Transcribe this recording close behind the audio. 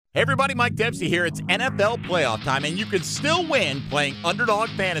Hey everybody, Mike Dempsey here. It's NFL playoff time, and you can still win playing Underdog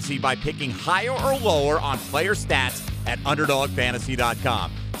Fantasy by picking higher or lower on player stats at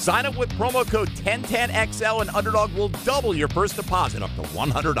UnderdogFantasy.com. Sign up with promo code 1010XL, and Underdog will double your first deposit up to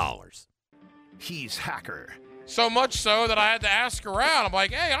 $100. He's Hacker. So much so that I had to ask around. I'm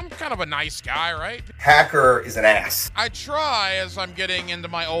like, hey, I'm kind of a nice guy, right? Hacker is an ass. I try, as I'm getting into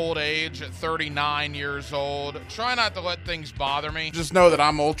my old age at 39 years old, try not to let things bother me. Just know that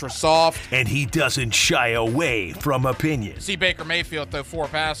I'm ultra soft. And he doesn't shy away from opinions. See Baker Mayfield throw 4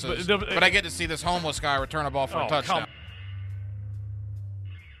 passes, but I get to see this homeless guy return a ball for a touchdown.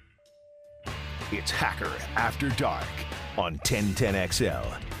 It's Hacker After Dark on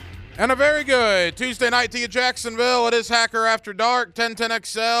 1010XL. And a very good Tuesday night to you, Jacksonville. It is Hacker After Dark,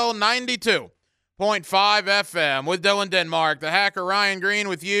 1010XL, 92.5 FM with Dylan Denmark. The Hacker Ryan Green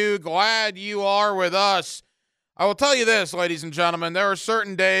with you. Glad you are with us. I will tell you this, ladies and gentlemen, there are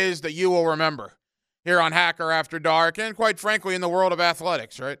certain days that you will remember here on Hacker After Dark, and quite frankly in the world of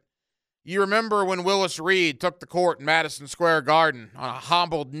athletics, right? You remember when Willis Reed took the court in Madison Square Garden on a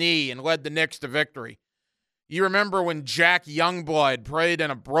humbled knee and led the Knicks to victory. You remember when Jack Youngblood played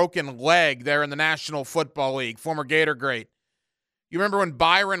in a broken leg there in the National Football League, former Gator great. You remember when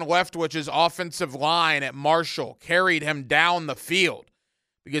Byron Leftwich's offensive line at Marshall carried him down the field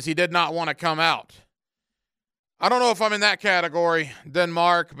because he did not want to come out. I don't know if I'm in that category,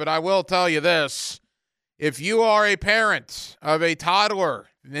 Denmark, but I will tell you this. If you are a parent of a toddler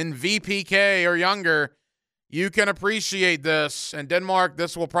in VPK or younger, you can appreciate this. And Denmark,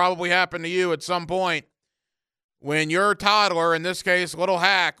 this will probably happen to you at some point. When your toddler, in this case, little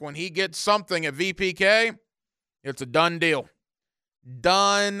Hack, when he gets something at VPK, it's a done deal.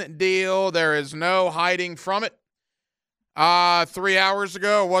 Done deal. There is no hiding from it. 3 hours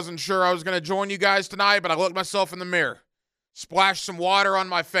ago, I wasn't sure I was going to join you guys tonight, but I looked myself in the mirror, splashed some water on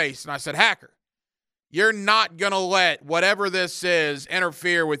my face, and I said, Hacker, you're not going to let whatever this is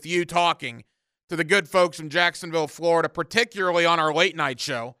interfere with you talking to the good folks in Jacksonville, Florida, particularly on our late night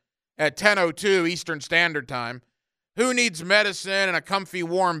show at 10:02 Eastern Standard Time. Who needs medicine and a comfy,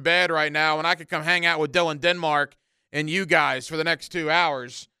 warm bed right now when I could come hang out with Dylan Denmark and you guys for the next 2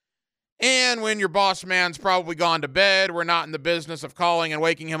 hours? And when your boss man's probably gone to bed, we're not in the business of calling and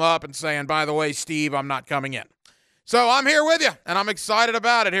waking him up and saying, by the way, Steve, I'm not coming in. So I'm here with you, and I'm excited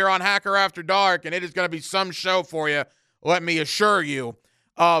about it here on Hacker After Dark, and it is going to be some show for you, let me assure you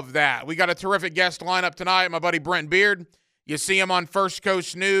of that. We got a terrific guest lineup tonight, my buddy Brent Beard. You see him on First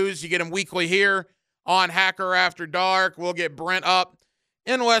Coast News. You get him weekly here on Hacker After Dark. We'll get Brent up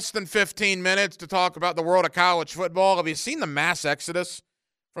in less than 15 minutes to talk about the world of college football. Have you seen the mass exodus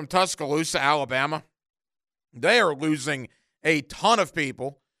from Tuscaloosa, Alabama? They are losing a ton of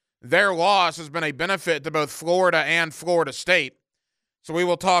people. Their loss has been a benefit to both Florida and Florida State. So we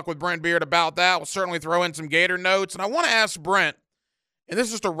will talk with Brent Beard about that. We'll certainly throw in some Gator notes. And I want to ask Brent, and this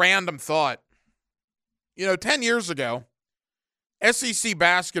is just a random thought. 10 years ago, SEC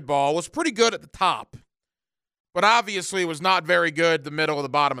basketball was pretty good at the top, but obviously was not very good the middle of the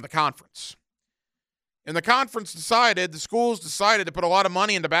bottom of the conference. And the schools decided to put a lot of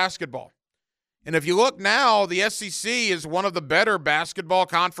money into basketball. And if you look now, the SEC is one of the better basketball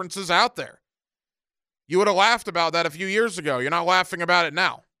conferences out there. You would have laughed about that a few years ago. You're not laughing about it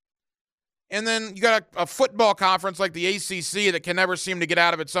now. And then you got a football conference like the ACC that can never seem to get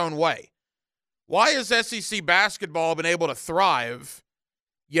out of its own way. Why has SEC basketball been able to thrive,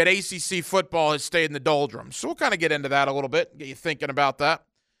 yet ACC football has stayed in the doldrums? So we'll kind of get into that a little bit, get you thinking about that.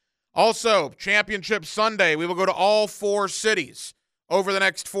 Also, Championship Sunday, we will go to all 4 cities over the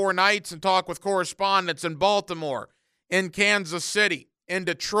next 4 nights and talk with correspondents in Baltimore, in Kansas City, in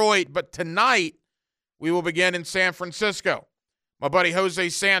Detroit. But tonight, we will begin in San Francisco. My buddy Jose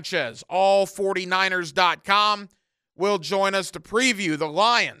Sanchez, all49ers.com, will join us to preview the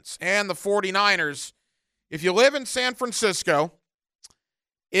Lions and the 49ers. If you live in San Francisco,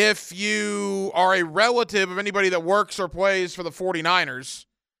 if you are a relative of anybody that works or plays for the 49ers,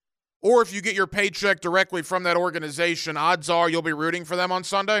 or if you get your paycheck directly from that organization, odds are you'll be rooting for them on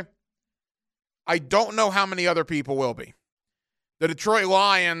Sunday. I don't know how many other people will be. The Detroit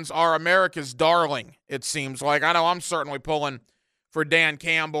Lions are America's darling, it seems like. I know I'm certainly pulling for Dan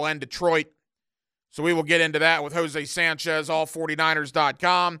Campbell and Detroit. So we will get into that with Jose Sanchez,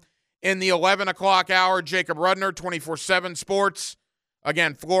 all49ers.com. In the 11 o'clock hour, Jacob Rudner, 24/7 Sports.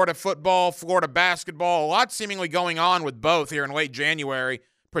 Again, Florida football, Florida basketball, a lot seemingly going on with both here in late January,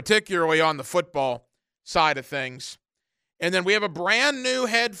 particularly on the football side of things. And then we have a brand new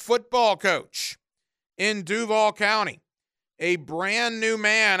head football coach in Duval County, a brand new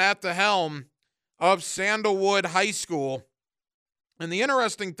man at the helm of Sandalwood High School. And the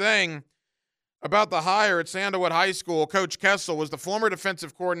interesting thing about the hire at Sandalwood High School, Coach Kessel was the former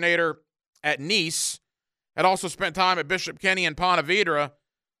defensive coordinator at Nice, had also spent time at Bishop Kenny and Ponte Vedra,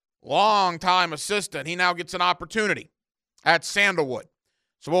 long-time assistant. He now gets an opportunity at Sandalwood.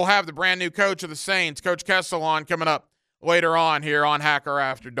 So we'll have the brand new coach of the Saints, Coach Kessel, on coming up later on here on Hacker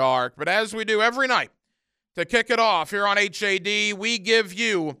After Dark. But as we do every night, to kick it off here on HAD, we give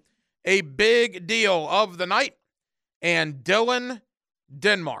you a big deal of the night and Dylan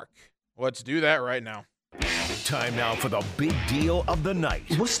Denmark. Let's do that right now. Time now for the big deal of the night.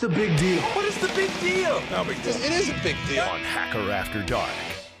 What's the big deal? What is the big deal? No big deal. It is a big deal. On Hacker After Dark.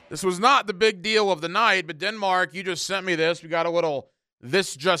 This was not the big deal of the night, but Denmark, you just sent me this. We got a little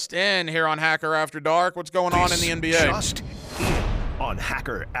this just in here on Hacker After Dark. What's going on in the NBA? Just in on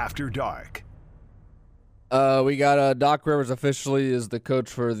Hacker After Dark. We got Doc Rivers officially is the coach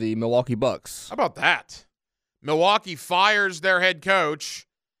for the Milwaukee Bucks. How about that? Milwaukee fires their head coach,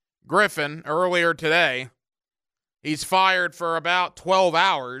 Griffin, earlier today. He's fired for about 12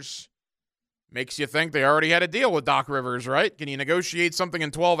 hours. Makes you think they already had a deal with Doc Rivers, right? Can you negotiate something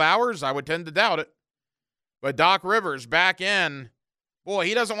in 12 hours? I would tend to doubt it. But Doc Rivers back in. Boy,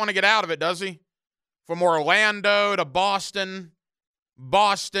 he doesn't want to get out of it, does he? From Orlando to Boston,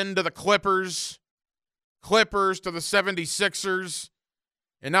 Boston to the Clippers, Clippers to the 76ers,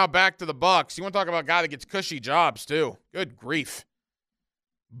 and now back to the Bucks. You want to talk about a guy that gets cushy jobs, too. Good grief.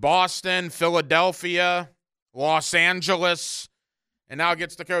 Boston, Philadelphia, Los Angeles, and now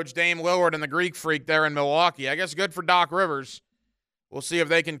gets to coach Dame Lillard and the Greek Freak there in Milwaukee. I guess good for Doc Rivers. We'll see if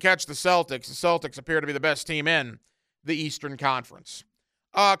they can catch the Celtics. The Celtics appear to be the best team in the Eastern Conference.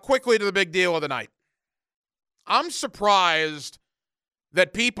 Quickly to the big deal of the night. I'm surprised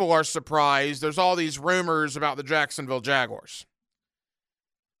that people are surprised. There's all these rumors about the Jacksonville Jaguars.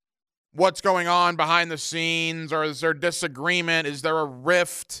 What's going on behind the scenes? Or is there disagreement? Is there a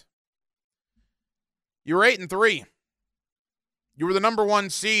rift? You were 8-3. You were the number one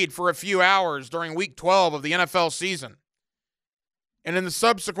seed for a few hours during Week 12 of the NFL season. And in the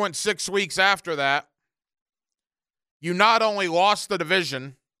subsequent 6 weeks after that, you not only lost the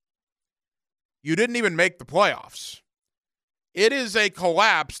division, you didn't even make the playoffs. It is a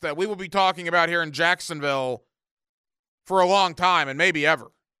collapse that we will be talking about here in Jacksonville for a long time and maybe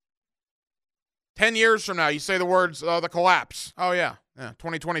ever. 10 years from now, you say the words, the collapse. Oh, yeah,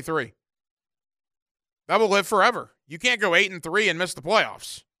 2023. That will live forever. You can't go 8-3 and miss the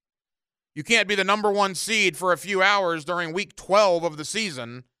playoffs. You can't be the number one seed for a few hours during Week 12 of the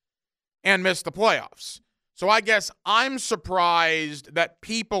season and miss the playoffs. So I guess I'm surprised that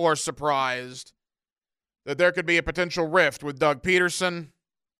people are surprised that there could be a potential rift with Doug Peterson,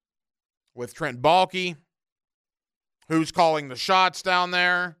 with Trent Baalke, who's calling the shots down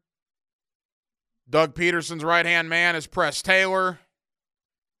there. Doug Peterson's right-hand man is Press Taylor.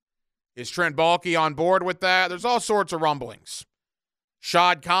 Is Trent Baalke on board with that? There's all sorts of rumblings.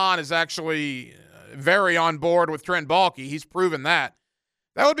 Shad Khan is actually very on board with Trent Baalke. He's proven that.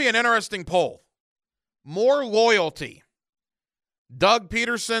 That would be an interesting poll. More loyalty, Doug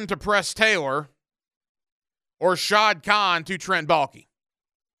Peterson to Press Taylor or Shad Khan to Trent Baalke?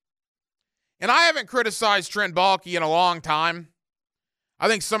 And I haven't criticized Trent Baalke in a long time. I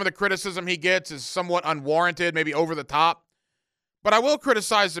think some of the criticism he gets is somewhat unwarranted, maybe over the top. But I will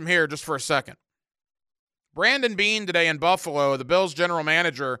criticize him here just for a second. Brandon Beane today in Buffalo, the Bills general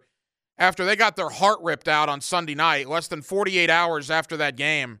manager, after they got their heart ripped out on Sunday night, less than 48 hours after that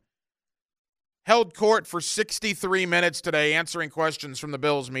game, held court for 63 minutes today answering questions from the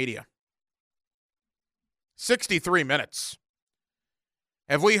Bills media. 63 minutes.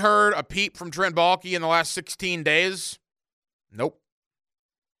 Have we heard a peep from Trent Baalke in the last 16 days? Nope.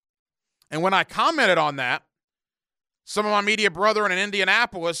 And when I commented on that, some of my media brethren in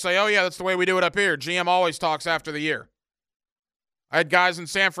Indianapolis say, oh, yeah, that's the way we do it up here. GM always talks after the year. I had guys in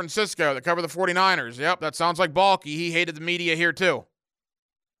San Francisco that cover the 49ers. Yep, that sounds like Baalke. He hated the media here too.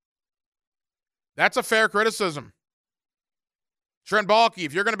 That's a fair criticism. Trent Baalke,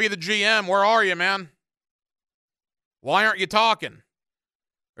 if you're going to be the GM, where are you, man? Why aren't you talking?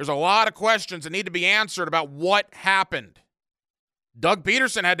 There's a lot of questions that need to be answered about what happened. Doug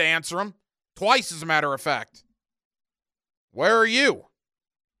Peterson had to answer them twice, as a matter of fact. Where are you?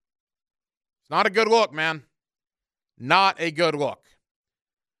 It's not a good look, man. Not a good look.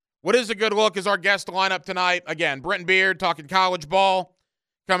 What is a good look is our guest lineup tonight. Again, Brenton Beard talking college ball.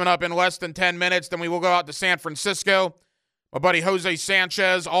 Coming up in less than 10 minutes. Then we will go out to San Francisco. My buddy Jose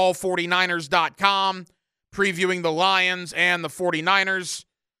Sanchez, all49ers.com, previewing the Lions and the 49ers.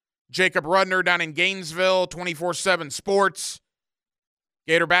 Jacob Rudner down in Gainesville, 24/7 Sports.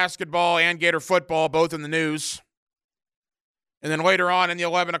 Gator basketball and Gator football, both in the news. And then later on in the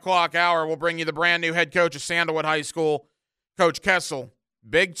 11 o'clock hour, we'll bring you the brand new head coach of Sandalwood High School, Coach Kessel.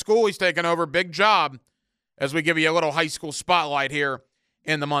 Big school he's taken over, big job, as we give you a little high school spotlight here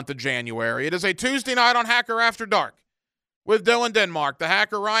in the month of January. It is a Tuesday night on Hacker After Dark with Dylan Denmark, the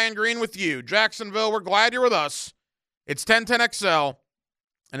Hacker Ryan Green with you. Jacksonville, we're glad you're with us. It's 1010XL,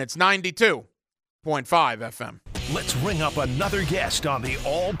 and it's 92.5 FM. Let's ring up another guest on the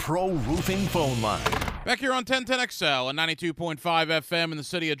All-Pro Roofing phone line. Back here on 1010XL and 92.5 FM in the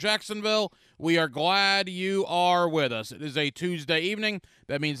city of Jacksonville, we are glad you are with us. It is a Tuesday evening.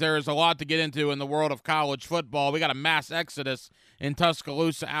 That means there is a lot to get into in the world of college football. We got a mass exodus in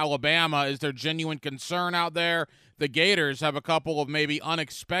Tuscaloosa, Alabama. Is there genuine concern out there? The Gators have a couple of maybe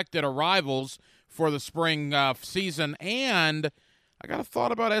unexpected arrivals for the spring season. And I got a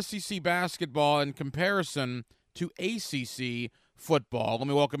thought about SEC basketball in comparison to ACC football. Let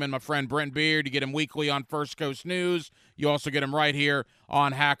me welcome in my friend Brent Beard. You get him weekly on First Coast News. You also get him right here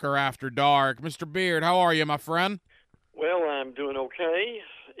on Hacker After Dark. Mr. Beard, how are you, my friend? Well, I'm doing okay.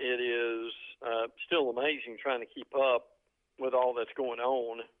 It is still amazing trying to keep up with all that's going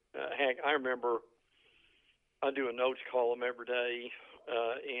on. Heck, I remember I do a notes column every day,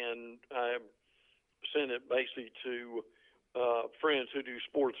 and I send it basically to friends who do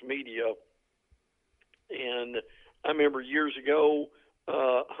sports media. And I remember years ago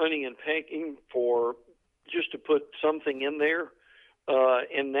hunting and pecking for just to put something in there,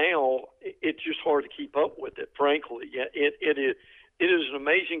 and now it's just hard to keep up with it, frankly. It is an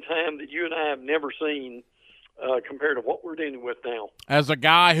amazing time that you and I have never seen compared to what we're dealing with now. As a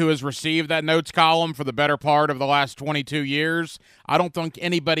guy who has received that notes column for the better part of the last 22 years, I don't think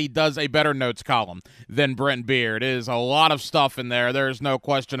anybody does a better notes column than Brent Beard. It is a lot of stuff in there. There's no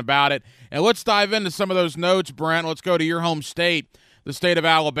question about it. And let's dive into some of those notes, Brent. Let's go to your home state, the state of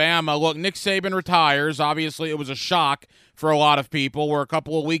Alabama. Look, Nick Saban retires. Obviously, it was a shock for a lot of people. We're a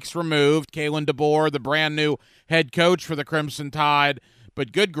couple of weeks removed. Kalen DeBoer, the brand new head coach for the Crimson Tide.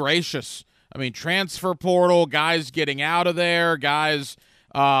 But good gracious, I mean, transfer portal, guys getting out of there, guys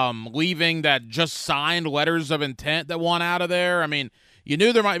leaving that just signed letters of intent that want out of there. I mean, you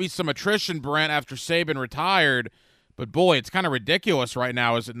knew there might be some attrition, Brent, after Saban retired, but boy, it's kind of ridiculous right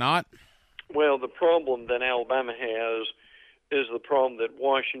now, is it not? Well, the problem that Alabama has is the problem that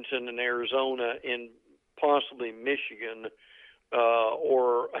Washington and Arizona and possibly Michigan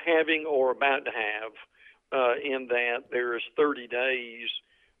or having or about to have, in that there is 30 days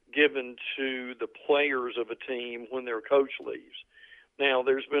given to the players of a team when their coach leaves. Now,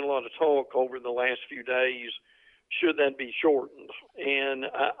 there's been a lot of talk over the last few days, should that be shortened? And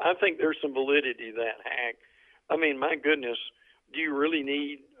I think there's some validity to that, Hack. I mean, my goodness, do you really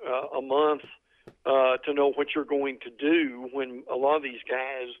need a month to know what you're going to do when a lot of these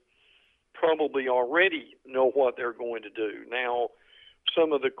guys probably already know what they're going to do? Now,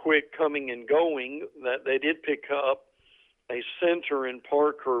 some of the quick coming and going that they did pick up, a center in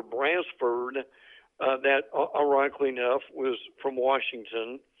Parker Brasford that, ironically enough, was from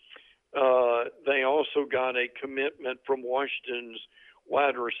Washington. They also got a commitment from Washington's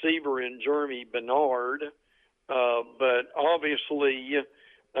wide receiver in Jeremy Bernard. But obviously,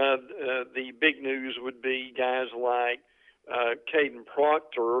 the big news would be guys like Caden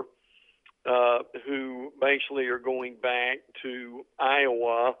Proctor, who basically are going back to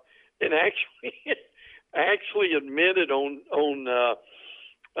Iowa, and actually admitted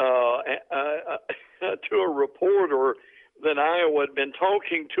to a reporter that Iowa had been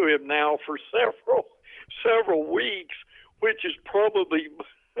talking to him now for several weeks, which is probably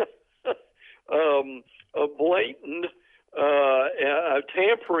a blatant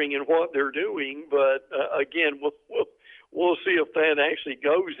tampering in what they're doing. But again, we'll see if that actually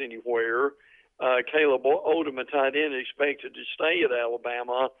goes anywhere. Caleb Odom, a tight end, expected to stay at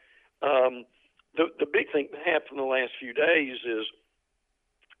Alabama. The big thing that happened in the last few days is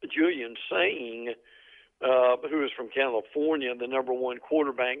Julian Sain, who is from California, the number one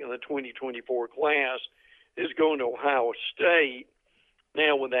quarterback in the 2024 class, is going to Ohio State.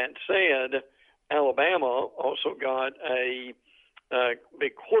 Now, with that said, Alabama also got a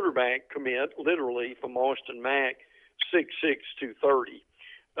big quarterback commit, literally, from Austin Mack, 6'6", 230.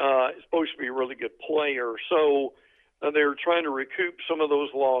 It's supposed to be a really good player. So they're trying to recoup some of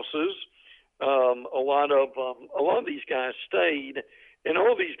those losses. A lot of these guys stayed, and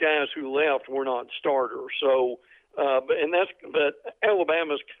all these guys who left were not starters. So, but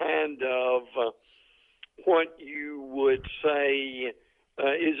Alabama's kind of what you would say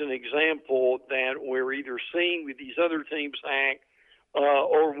is an example that we're either seeing with these other teams act,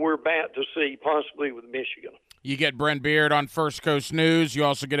 or we're about to see possibly with Michigan. You get Brent Beard on First Coast News. You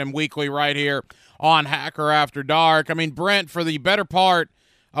also get him weekly right here on Hacker After Dark. I mean, Brent, for the better part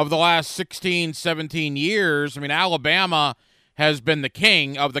of the last 16, 17 years, I mean, Alabama has been the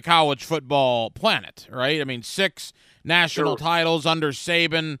king of the college football planet, right? I mean, 6 national titles under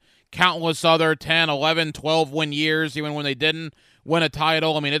Saban, countless other 10, 11, 12-win years, even when they didn't win a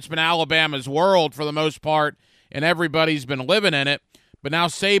title. I mean, it's been Alabama's world for the most part, and everybody's been living in it. But now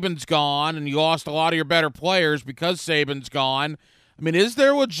Saban's gone, and you lost a lot of your better players because Saban's gone. I mean, is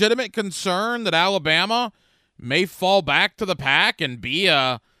there legitimate concern that Alabama may fall back to the pack and be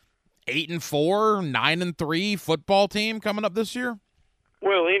a 8-4, 9-3 football team coming up this year?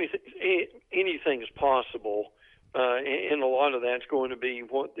 Well, anything is possible, and a lot of that's going to be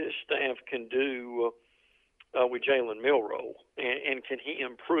what this staff can do with Jalen Milroe, and can he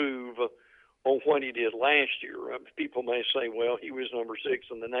improve on what he did last year. People may say, well, he was number 6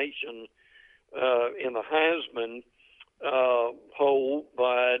 in the nation in the Heisman poll,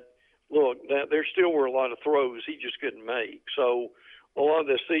 but look, there still were a lot of throws he just couldn't make. So a lot of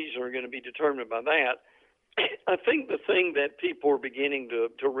this season are going to be determined by that. I think the thing that people are beginning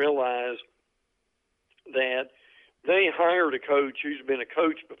to realize that they hired a coach who's been a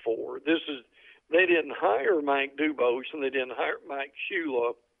coach before. They didn't hire Mike Dubose and they didn't hire Mike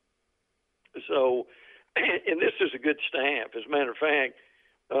Shula. So, and this is a good staff. As a matter of fact,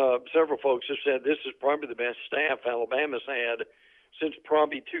 several folks have said this is probably the best staff Alabama's had since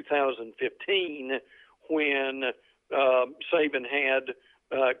probably 2015 when Saban had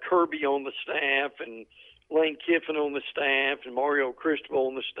Kirby on the staff and Lane Kiffin on the staff and Mario Cristobal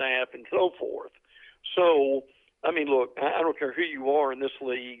on the staff and so forth. So, I mean, look, I don't care who you are in this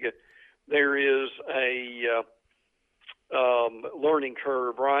league, there is a learning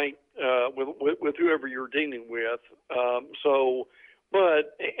curve, right, with whoever you're dealing with. And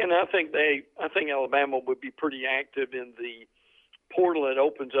I think Alabama would be pretty active in the portal that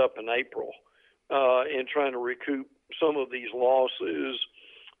opens up in April, in trying to recoup some of these losses.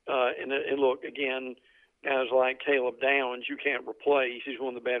 And look, again, guys like Caleb Downs, you can't replace. He's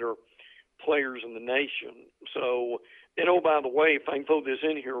one of the better players in the nation. So, and oh, by the way, if I can throw this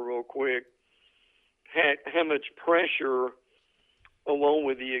in here real quick, how much pressure, along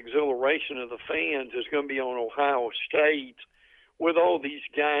with the exhilaration of the fans, is going to be on Ohio State with all these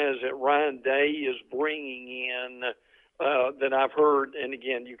guys that Ryan Day is bringing in that I've heard. And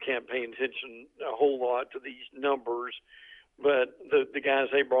again, you can't pay attention a whole lot to these numbers, but the guys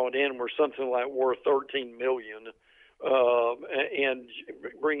they brought in were something like worth $13 million, and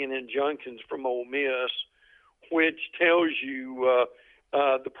bringing in Junkins from Ole Miss, which tells you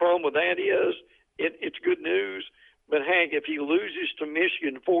the problem with that is it's good news. But, Hank, if he loses to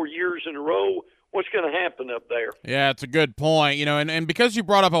Michigan 4 years in a row, what's going to happen up there? Yeah, it's a good point. You know, and because you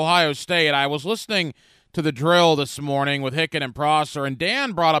brought up Ohio State, I was listening to the drill this morning with Hicken and Prosser, and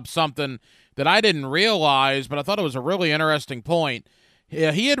Dan brought up something that I didn't realize, but I thought it was a really interesting point.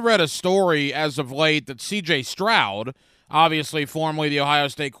 He had read a story as of late that C.J. Stroud, obviously formerly the Ohio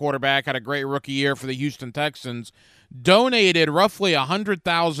State quarterback, had a great rookie year for the Houston Texans, donated roughly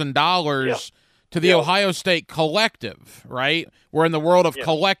 $100,000 to the Ohio State Collective, right? We're in the world of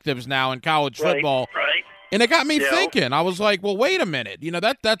collectives now in college football. Right. And it got me thinking. I was like, well, wait a minute. You know,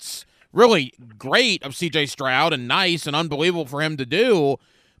 that's really great of C.J. Stroud and nice and unbelievable for him to do.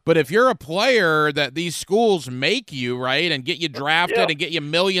 But if you're a player that these schools make you, right, and get you drafted and get you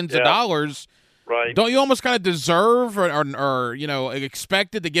millions of dollars, right, don't you almost kind of deserve or you know,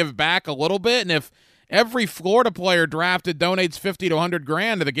 expected to give back a little bit? And if every Florida player drafted donates $50 to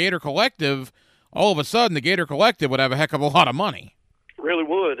 $100,000 to the Gator Collective, all of a sudden the Gator Collective would have a heck of a lot of money. Really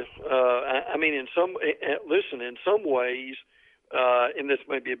would. I mean, in some ways, and this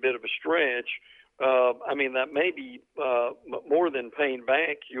may be a bit of a stretch, I mean, that may be more than paying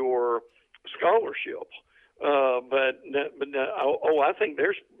back your scholarship. I think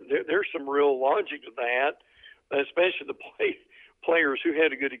there's some real logic to that, especially the players who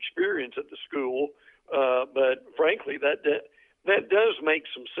had a good experience at the school. But frankly, that does make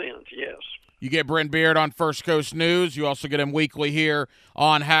some sense. Yes. You get Brent Beard on First Coast News. You also get him weekly here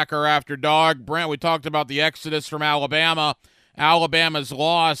on Hacker After Dark. Brent, we talked about the exodus from Alabama. Alabama's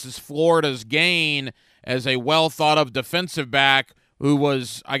loss is Florida's gain as a well-thought-of defensive back who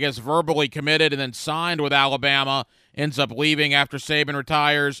was, I guess, verbally committed and then signed with Alabama, ends up leaving after Saban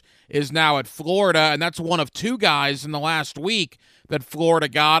retires, is now at Florida, and that's one of 2 guys in the last week that Florida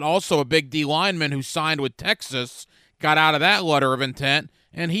got. Also a big D lineman who signed with Texas, got out of that letter of intent,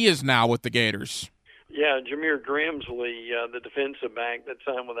 and he is now with the Gators. Yeah, Jameer Grimsley, the defensive back that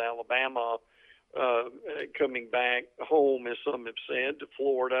signed with Alabama, coming back home, as some have said, to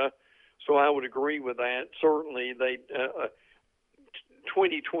Florida. So I would agree with that. Certainly,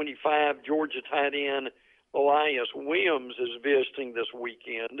 2025 Georgia tight end Elias Williams is visiting this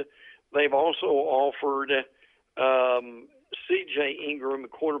weekend. They've also offered C.J. Ingram, a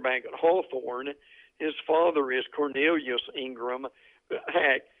quarterback at Hawthorne. His father is Cornelius Ingram.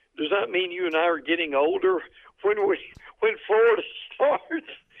 Heck, does that mean you and I are getting older? When Florida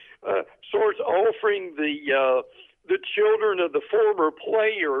starts offering the children of the former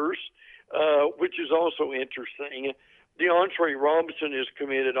players, which is also interesting. DeAndre Robinson is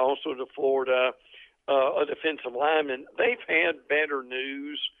committed also to Florida, a defensive lineman. They've had better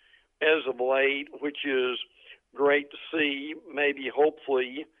news as of late, which is great to see. Maybe,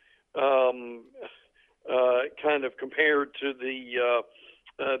 hopefully, kind of compared to the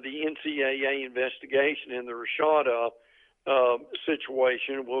NCAA investigation in the Rashada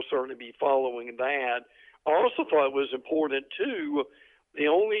situation. We'll certainly be following that. I also thought it was important, too, the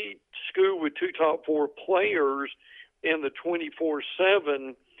only school with 2 top 4 players in the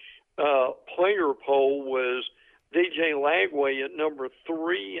 24/7 player poll was DJ Lagway at number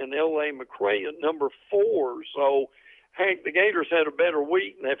 3 and L.A. McRae at number 4. So, Hank, the Gators had a better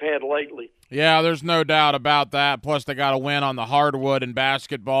week than they've had lately. Yeah, there's no doubt about that. Plus, they got a win on the hardwood in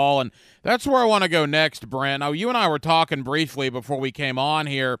basketball, and that's where I want to go next, Brent. Now, you and I were talking briefly before we came on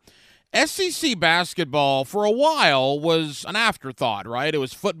here. SEC basketball, for a while, was an afterthought, right? It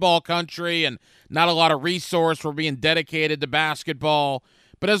was football country, and not a lot of resource were being dedicated to basketball.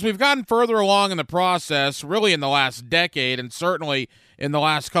 But as we've gotten further along in the process, really in the last decade, and certainly in the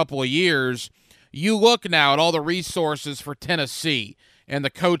last couple of years, you look now at all the resources for Tennessee and the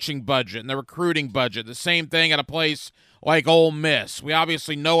coaching budget and the recruiting budget. The same thing at a place like Ole Miss. We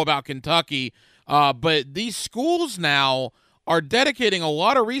obviously know about Kentucky, but these schools now are dedicating a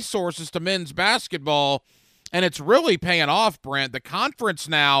lot of resources to men's basketball, and it's really paying off, Brent. The conference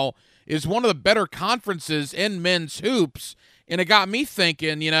now is one of the better conferences in men's hoops, and it got me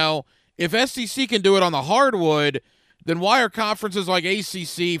thinking, if SEC can do it on the hardwood, then why are conferences like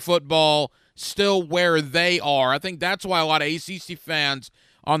ACC football still where they are? I think that's why a lot of ACC fans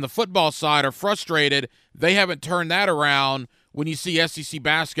on the football side are frustrated. They haven't turned that around when you see SEC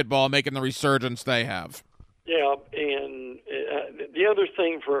basketball making the resurgence they have. Yeah, and the other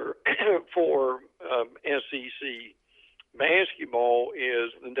thing for SEC basketball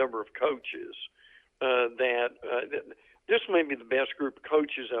is the number of coaches. This may be the best group of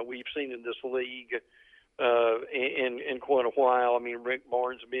coaches that we've seen in this league in quite a while. I mean, Rick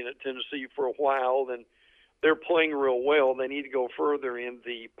Barnes has been at Tennessee for a while, and they're playing real well. They need to go further in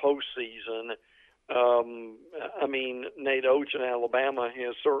the postseason. Nate Oates in Alabama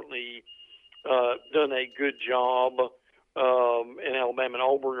has certainly done a good job, and Alabama and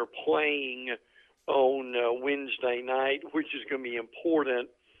Auburn are playing on Wednesday night, which is going to be important,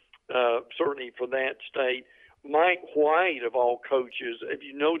 certainly for that state. Mike White, of all coaches, have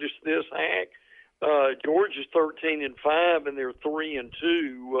you noticed this, Hack? Georgia's 13-5, and they're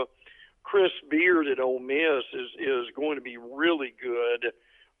 3-2. Chris Beard at Ole Miss is going to be really good.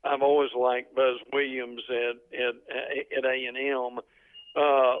 I've always liked Buzz Williams at A&M.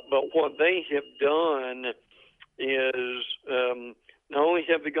 But what they have done is not only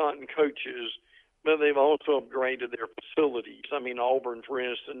have they gotten coaches, but they've also upgraded their facilities. I mean, Auburn, for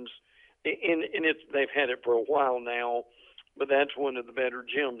instance, and they've had it for a while now, but that's one of the better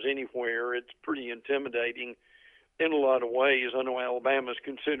gyms anywhere. It's pretty intimidating in a lot of ways. I know Alabama's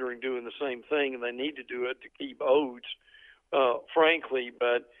considering doing the same thing, and they need to do it to keep Oates, frankly.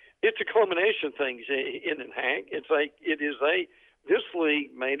 But it's a combination of things, isn't it, Hank? This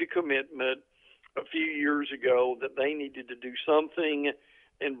league made a commitment a few years ago that they needed to do something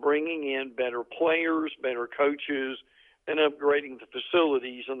in bringing in better players, better coaches, and upgrading the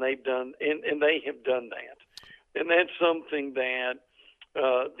facilities, and they have done that. And that's something that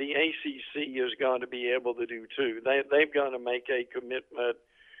the ACC has got to be able to do too. They've got to make a commitment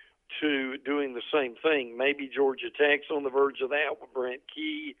to doing the same thing. Maybe Georgia Tech's on the verge of that with Brent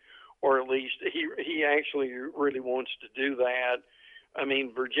Key, or at least he actually really wants to do that. I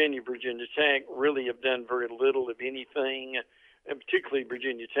mean, Virginia Tech really have done very little, if anything, and particularly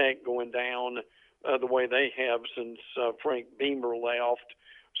Virginia Tech going down the way they have since Frank Beamer left,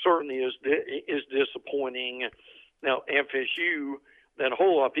 certainly is disappointing. Now, FSU, that a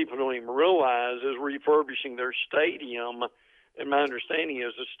whole lot of people don't even realize, is refurbishing their stadium, and my understanding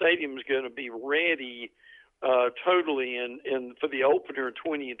is the stadium is going to be ready totally for the opener in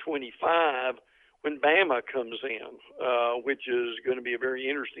 2025 when Bama comes in, which is going to be a very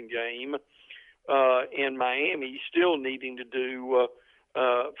interesting game. And Miami still needing to do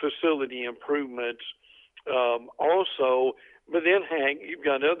facility improvements Also, but then, Hank, you've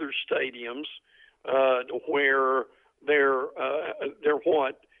got other stadiums where they're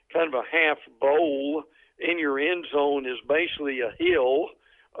what, kind of a half bowl, and your end zone is basically a hill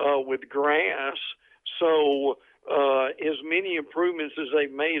with grass. So as many improvements as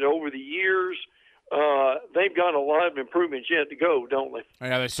they've made over the years, they've got a lot of improvements yet to go, don't they?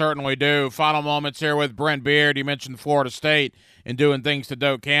 Yeah, they certainly do. Final moments here with Brent Beard. You mentioned Florida State and doing things to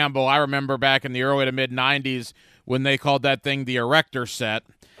Doak Campbell. I remember back in the early to mid-'90s when they called that thing the erector set.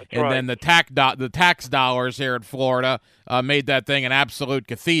 And then the tax dollars here in Florida made that thing an absolute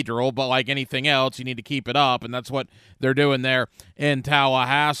cathedral. But like anything else, you need to keep it up, and that's what they're doing there in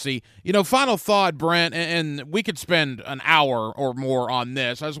Tallahassee. Final thought, Brent, and we could spend an hour or more on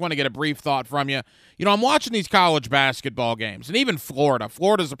this. I just want to get a brief thought from you. I'm watching these college basketball games, and even Florida.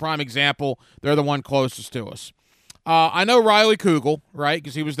 Florida's a prime example. They're the one closest to us. I know Riley Kugel, right,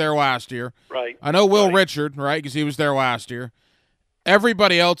 because he was there last year. Right. I know Will Richard, right, because he was there last year.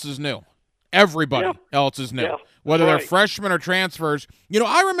 Everybody else is new. Everybody else is new, whether they're freshmen or transfers.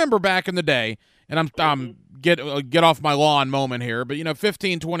 I remember back in the day, and I'm get off my lawn moment here, but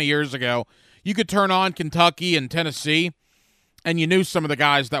 15, 20 years ago, you could turn on Kentucky and Tennessee, and you knew some of the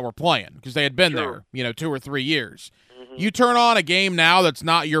guys that were playing because they had been there, 2 or 3 years. Mm-hmm. You turn on a game now that's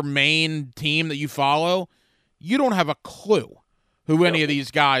not your main team that you follow, you don't have a clue who any of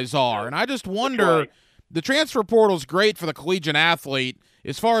these guys are, and I just wonder. The transfer portal is great for the collegiate athlete.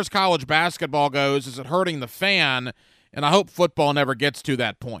 As far as college basketball goes, is it hurting the fan? And I hope football never gets to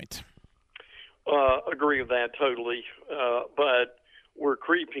that point. Agree with that totally. But we're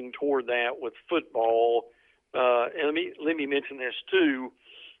creeping toward that with football. And let me mention this too.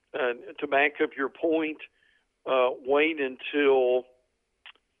 To back up your point, wait until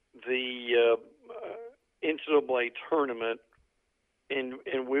the NCAA tournament.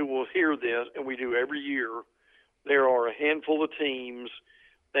 And we will hear this, and we do every year. There are a handful of teams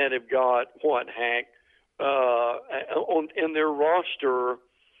that have got in their roster.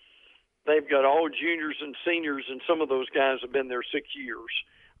 They've got all juniors and seniors, and some of those guys have been there 6 years,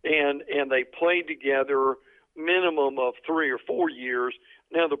 and they played together minimum of 3 or 4 years.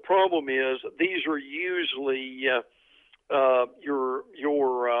 Now the problem is these are usually your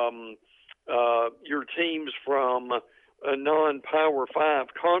teams from non-Power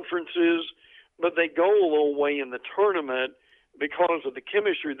 5 conferences, but they go a little way in the tournament because of the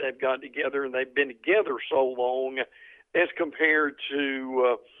chemistry they've got together, and they've been together so long as compared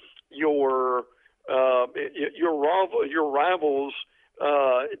to your rivals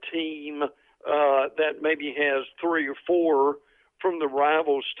team that maybe has 3 or 4 from the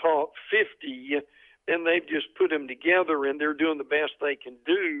rivals top 50, and they've just put them together, and they're doing the best they can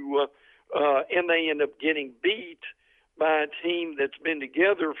do, and they end up getting beat by a team that's been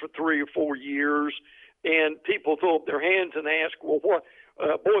together for 3 or 4 years, and people throw up their hands and ask, well, what?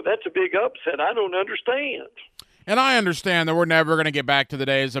 Boy, that's a big upset. I don't understand. And I understand that we're never going to get back to the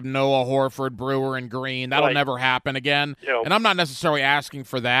days of Noah, Horford, Brewer, and Green. That'll never happen again. Yep. And I'm not necessarily asking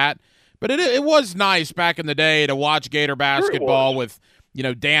for that. But it was nice back in the day to watch Gator basketball with,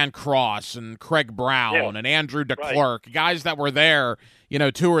 Dan Cross and Craig Brown and Andrew DeClerc, guys that were there,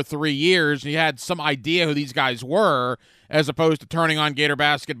 2 or 3 years, and you had some idea who these guys were, as opposed to turning on Gator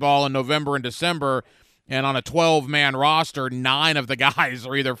basketball in November and December, and on a 12-man roster, 9 of the guys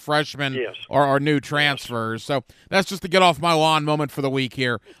are either freshmen or new transfers. So that's just the get off my lawn moment for the week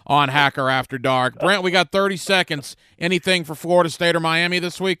here on Hacker After Dark. Brent, we got 30 seconds. Anything for Florida State or Miami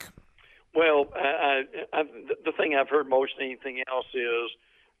this week? Well, the thing I've heard most than anything else is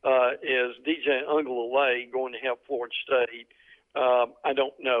DJ Uiagalelei going to help Florida State. I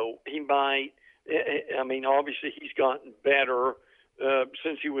don't know. He might. I mean, obviously he's gotten better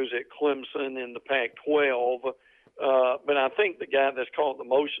since he was at Clemson in the Pac-12. But I think the guy that's caught the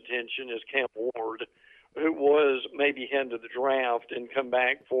most attention is Cam Ward, who was maybe heading to the draft and come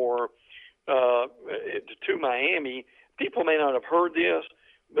back to Miami. People may not have heard this,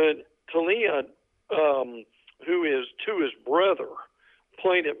 but Talia, who is to his brother,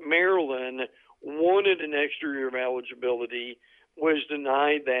 played at Maryland, wanted an extra year of eligibility, was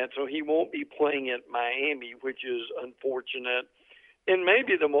denied that, so he won't be playing at Miami, which is unfortunate. And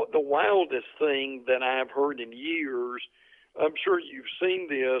maybe the wildest thing that I've heard in years, I'm sure you've seen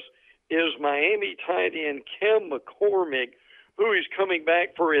this, is Miami tight end Cam McCormick, who is coming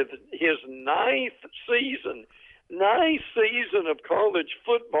back for his ninth season of college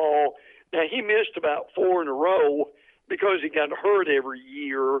football. Now, he missed about 4 in a row because he got hurt every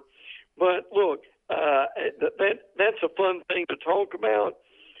year. But, look, that's a fun thing to talk about.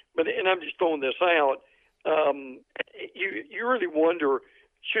 And I'm just throwing this out. You really wonder,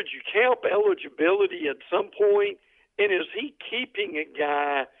 should you cap eligibility at some point? And is he keeping a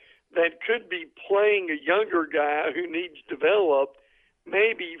guy that could be playing a younger guy who needs developed,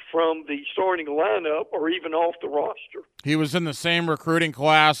 maybe from the starting lineup or even off the roster? He was in the same recruiting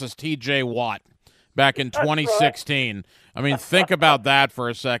class as T.J. Watt back in 2016. Right. I mean, think about that for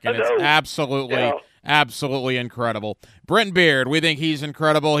a second. It's absolutely incredible. Brent Beard, we think he's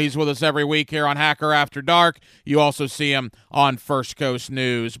incredible. He's with us every week here on Hacker After Dark. You also see him on First Coast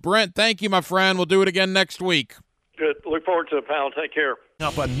News. Brent, thank you, my friend. We'll do it again next week. Good. Look forward to it, pal. Take care.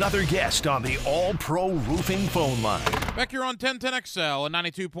 Up another guest on the All-Pro Roofing phone line. Back here on 1010XL and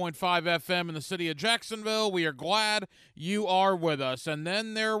 92.5 FM in the city of Jacksonville. We are glad you are with us. And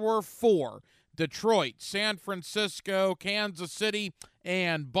then there were 4. Detroit, San Francisco, Kansas City,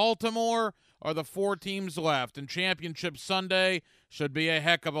 and Baltimore are the 4 teams left. And Championship Sunday should be a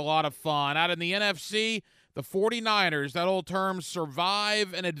heck of a lot of fun. Out in the NFC, the 49ers, that old term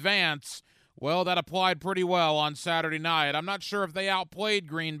survive and advance, well, that applied pretty well on Saturday night. I'm not sure if they outplayed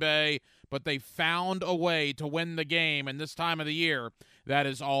Green Bay, but they found a way to win the game. And this time of the year, that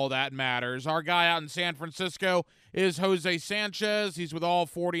is all that matters. Our guy out in San Francisco is Jose Sanchez. He's with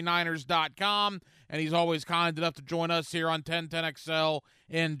all49ers.com, and he's always kind enough to join us here on 1010XL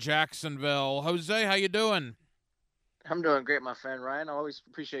in Jacksonville. Jose, how you doing? I'm doing great, my friend, Ryan. I always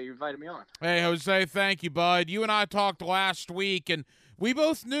appreciate you inviting me on. Hey, Jose, thank you, bud. You and I talked last week, and we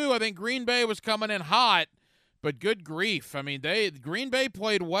both knew, I think, Green Bay was coming in hot, but good grief. I mean, Green Bay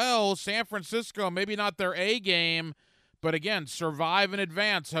played well. San Francisco, maybe not their A game, but again, survive and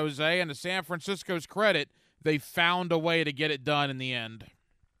advance, Jose. And to San Francisco's credit, they found a way to get it done in the end.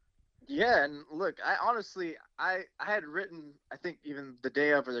 Yeah, and look, I honestly had written, I think even the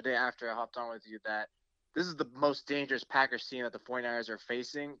day of or the day after I hopped on with you, that this is the most dangerous Packers team that the 49ers are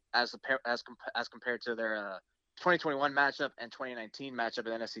facing as compared to their 2021 matchup and 2019 matchup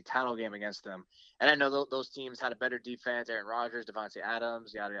in the NFC title game against them. And I know those teams had a better defense, Aaron Rodgers, Devontae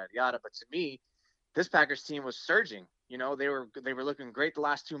Adams, yada, yada, yada. But to me, this Packers team was surging. You know, they were looking great the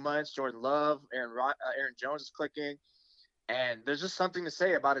last 2 months. Jordan Love, Aaron Jones is clicking. And there's just something to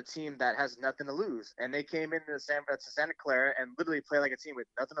say about a team that has nothing to lose. And they came into Santa Clara and literally played like a team with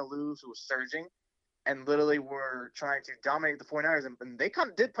nothing to lose, who was surging, and literally were trying to dominate the 49ers. And they kind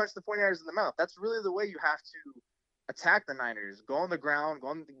of did punch the 49ers in the mouth. That's really the way you have to attack the Niners. Go on the ground,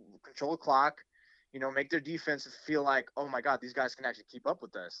 control the clock, you know, make their defense feel like, oh my God, these guys can actually keep up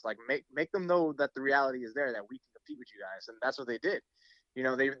with us. Like make them know that the reality is there, that we can compete with you guys. And that's what they did. You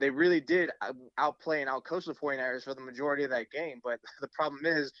know, they really did outplay and outcoach the 49ers for the majority of that game. But the problem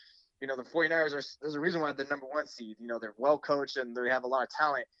is, you know, the 49ers there's a reason why they're number 1 seed. You know, they're well coached and they have a lot of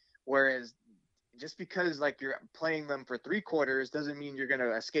talent. Whereas just because like you're playing them for 3 quarters doesn't mean you're going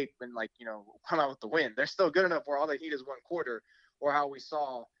to escape and like, you know, come out with the win. They're still good enough where all they need is 1 quarter, or how we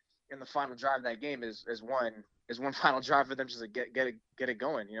saw in the final drive of that game is one final drive for them just to get it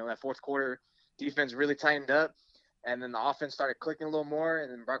going. You know, that 4th quarter defense really tightened up, and then the offense started clicking a little more,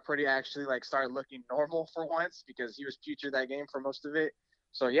 and then Brock Purdy actually like started looking normal for once, because he was putrid that game for most of it.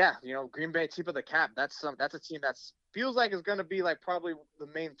 So yeah, you know, Green Bay, tip of the cap. That's a team that's feels like it's going to be like probably the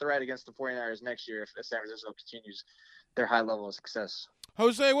main threat against the 49ers next year if San Francisco continues their high level of success.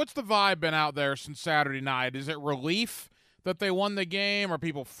 Jose, what's the vibe been out there since Saturday night? Is it relief that they won the game? Are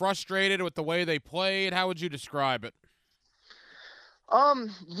people frustrated with the way they played? How would you describe it?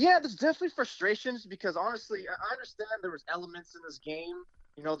 Yeah, there's definitely frustrations, because honestly, I understand there was elements in this game.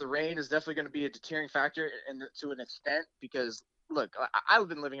 You know, the rain is definitely going to be a deterring factor to an extent, because look, I've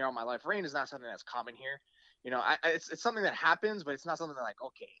been living here all my life. Rain is not something that's common here. You know, it's something that happens, but it's not something that like,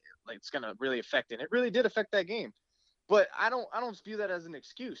 okay, like it's going to really affect it. And it really did affect that game. But I don't view that as an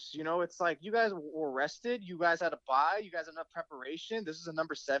excuse. You know, it's like you guys were rested. You guys had a bye. You guys had enough preparation. This is a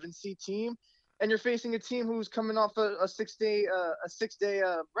number 7 seed team, and you're facing a team who's coming off a 6-day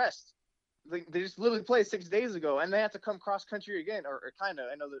rest. Like, they just literally played 6 days ago, and they had to come cross country again, or kind of.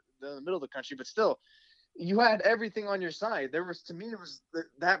 I know they're in the middle of the country, but still, you had everything on your side. There was, to me, it was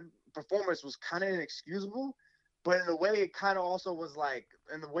that performance was kind of inexcusable, but in a way, it kind of also was like,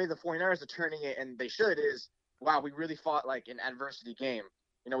 in the way the 49ers are turning it, and they should, is, wow, we really fought like an adversity game.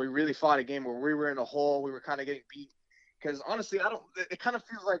 You know, we really fought a game where we were in a hole. We were kind of getting beat. Because honestly, it kind of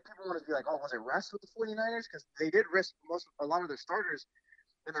feels like people want to be like, oh, was it rest with the 49ers? Because they did rest a lot of their starters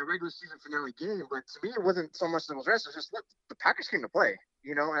in their regular season finale game. But to me, it wasn't so much that was rest. It was just, look, the Packers came to play,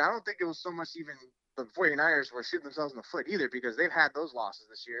 you know? And I don't think it was so much even the 49ers were shooting themselves in the foot either, because they've had those losses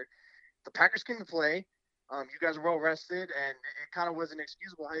this year. The Packers came to play. You guys were well rested, and it kind of wasn't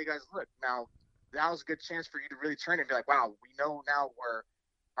excusable how you guys looked. Now, that was a good chance for you to really turn and be like, wow, we know now where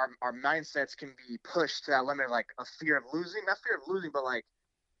our mindsets can be pushed to that limit, like a fear of losing, not fear of losing, but like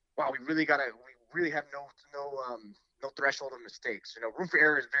wow, we really have no threshold of mistakes. You know, room for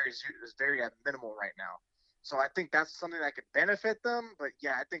error is very at minimal right now. So I think that's something that could benefit them. But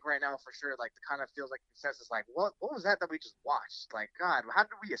yeah, I think right now for sure, like the kind of feels like consensus, like what was that we just watched? Like, God, how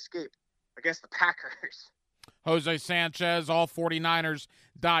did we escape against the Packers? Jose Sanchez,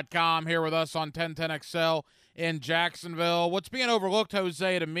 all49ers.com, here with us on 1010XL in Jacksonville. What's being overlooked,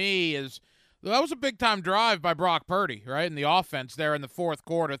 Jose, to me is that was a big-time drive by Brock Purdy, right, in the offense there in the fourth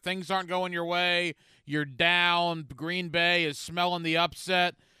quarter. Things aren't going your way. You're down. Green Bay is smelling the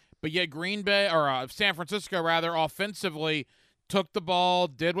upset. But yet San Francisco, rather, offensively took the ball,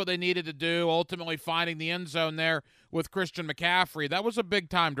 did what they needed to do, ultimately finding the end zone there with Christian McCaffrey. That was a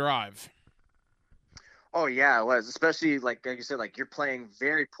big-time drive. Oh, yeah, it was. Especially, like you said, like you're playing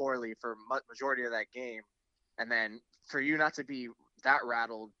very poorly for majority of that game. And then for you not to be that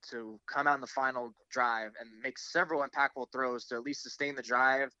rattled to come out in the final drive and make several impactful throws to at least sustain the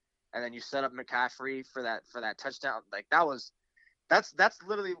drive, and then you set up McCaffrey for that touchdown. Like that's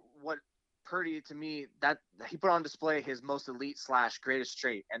literally what Purdy, to me, that he put on display his most elite / greatest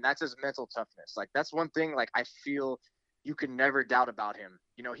trait, and that's his mental toughness. Like that's one thing like I feel you can never doubt about him.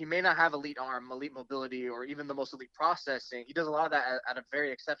 You know, he may not have elite arm, elite mobility, or even the most elite processing. He does a lot of that at a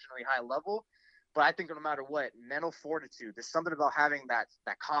very exceptionally high level. But I think no matter what, mental fortitude, there's something about having that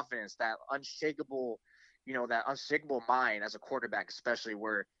confidence, that unshakable mind as a quarterback, especially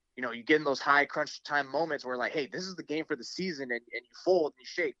where, you know, you get in those high crunch time moments where like, hey, this is the game for the season, and you fold and you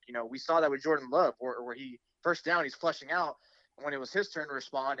shake. You know, we saw that with Jordan Love where he first down, he's flushing out when it was his turn to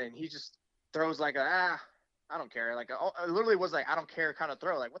respond, and he just throws like I don't care. Like it literally was like, I don't care kind of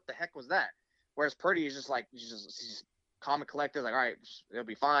throw. Like, what the heck was that? Whereas Purdy is just like, he's just calm and collected. Like, all right, it'll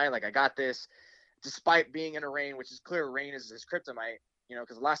be fine. Like, I got this. Despite being in a rain, which is clear rain is his kryptonite, you know,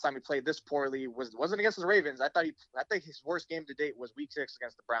 because the last time he played this poorly wasn't against the Ravens. I think his worst game to date was Week 6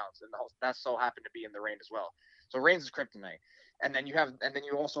 against the Browns, and that so happened to be in the rain as well. So rain's his kryptonite. And then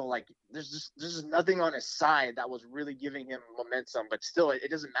you also like there's just nothing on his side that was really giving him momentum, but still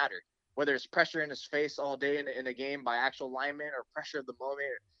it doesn't matter. Whether it's pressure in his face all day in a game by actual linemen or pressure of the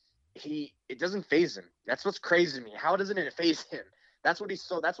moment, it doesn't phase him. That's what's crazy to me. How doesn't it phase him? That's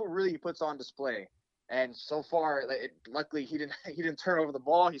what really he puts on display. And so far, luckily he didn't turn over the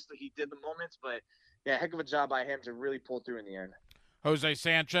ball. He did the moments, but yeah, heck of a job by him to really pull through in the end. Jose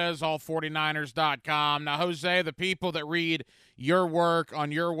Sanchez, all49ers.com. Now, Jose, the people that read your work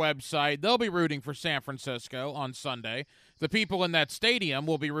on your website, they'll be rooting for San Francisco on Sunday. The people in that stadium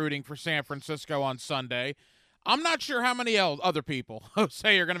will be rooting for San Francisco on Sunday. I'm not sure how many other people,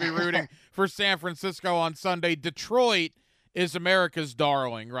 Jose, are going to be rooting for San Francisco on Sunday. Detroit is America's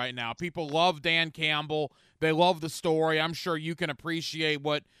darling right now. People love Dan Campbell. They love the story. I'm sure you can appreciate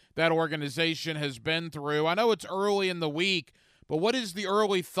what that organization has been through. I know it's early in the week, but what is the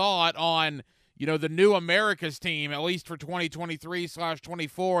early thought on, you know, the new America's team, at least for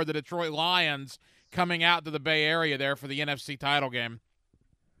 2023/24, the Detroit Lions, coming out to the Bay Area there for the NFC title game?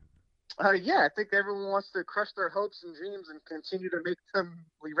 Yeah, I think everyone wants to crush their hopes and dreams and continue to make them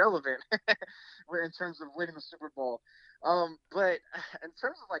irrelevant in terms of winning the Super Bowl. But in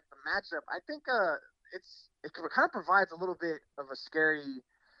terms of like the matchup, I think it kind of provides a little bit of a scary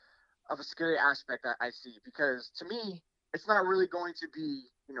aspect I see, because to me it's not really going to be,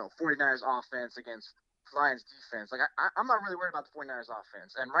 you know, 49ers offense against Lions defense. Like I'm not really worried about the 49ers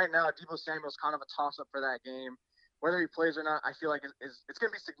offense, and right now Deebo Samuel's kind of a toss up for that game. Whether he plays or not, I feel like it's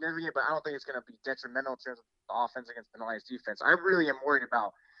going to be significant, but I don't think it's going to be detrimental in terms of the offense against the Lions defense. I really am worried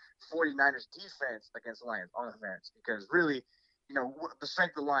about 49ers defense against the Lions offense, because really, you know, the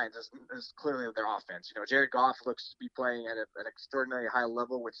strength of the Lions is clearly their offense. You know, Jared Goff looks to be playing at an extraordinarily high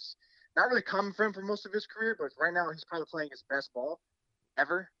level, which is not really coming from for most of his career, but right now he's probably playing his best ball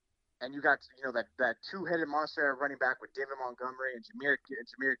ever. And you got, you know, that two-headed monster running back with David Montgomery and Jahmyr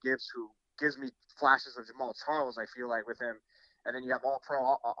Gibbs, who gives me flashes of Jamal Charles, I feel like, with him. And then you have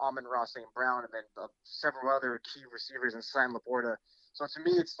all-pro Amon-Ra St. Brown, and then several other key receivers inside Laporta. So to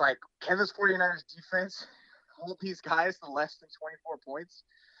me, it's like, can this 49ers defense hold these guys to less than 24 points?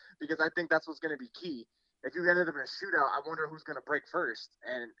 Because I think that's what's going to be key. If you ended up in a shootout, I wonder who's going to break first.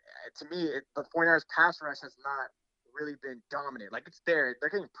 And to me, the 49ers pass rush has not really been dominant. Like, it's there. They're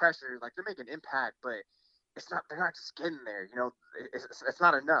getting pressure. Like, they're making impact, but they're not just getting there. You know, it's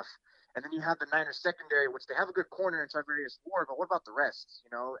not enough. And then you have the Niners secondary, which they have a good corner in Tarvarius Ward, but what about the rest?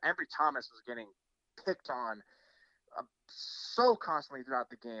 You know, Ambry Thomas was getting picked on so constantly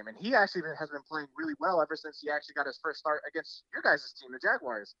throughout the game, and he actually has been playing really well ever since he actually got his first start against your guys' team, the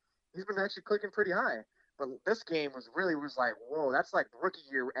Jaguars. He's been actually clicking pretty high. But this game was like, whoa, that's like rookie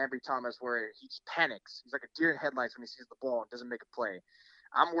year Ambry Thomas, where he just panics. He's like a deer in headlights when he sees the ball and doesn't make a play.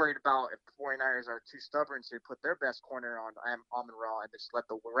 I'm worried about if the 49ers are too stubborn to put their best corner on Amon-Ra and just let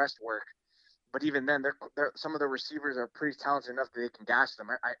the rest work. But even then, some of the receivers are pretty talented enough that they can gash them.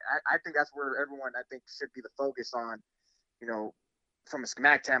 I think that's where everyone, I think, should be the focus on, from a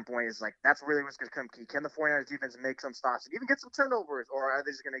schematic standpoint, is like that's really what's going to come key. Can the 49ers defense make some stops and even get some turnovers, or are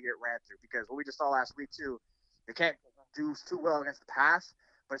they just going to get ran through? Because what we just saw last week, too, they can't do too well against the pass,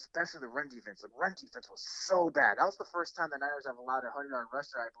 but especially the run defense. The run defense was so bad. That was the first time the Niners have allowed a 100-yard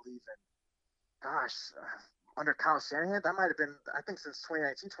rusher, I believe, under Kyle Shanahan. That might have been, I think, since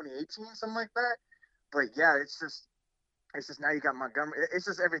 2019, 2018, something like that. But yeah, it's just now you got Montgomery. It's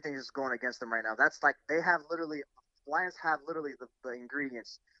just everything is going against them right now. That's like Lions have literally the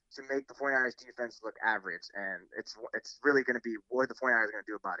ingredients to make the 49ers defense look average, and it's really going to be what the 49ers are going to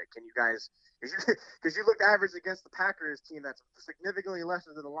do about it. Can you guys, because you looked average against the Packers team that's significantly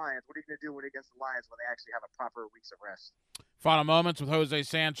lesser than the Lions, what are you going to do against the Lions when they actually have a proper weeks of rest? Final moments with Jose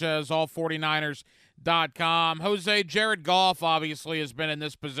Sanchez, all49ers.com. Jose, Jared Goff obviously has been in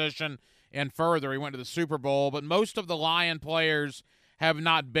this position and further. He went to the Super Bowl, but most of the Lion players have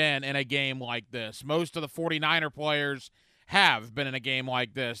not been in a game like this. Most of the 49er players have been in a game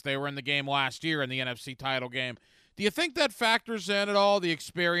like this. They were in the game last year in the NFC title game. Do you think that factors in at all, the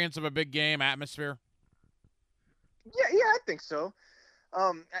experience of a big game atmosphere? Yeah, I think so.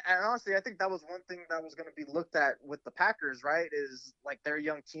 And honestly, I think that was one thing that was going to be looked at with the Packers, right? Is like their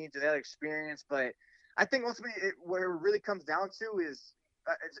young teams and their experience. But I think ultimately where it really comes down to is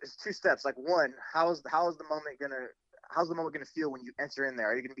it's two steps. Like one, how's the moment gonna feel when you enter in there?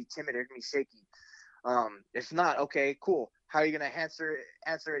 Are you gonna be timid? Are you gonna be shaky? If not, okay, cool. How are you gonna answer it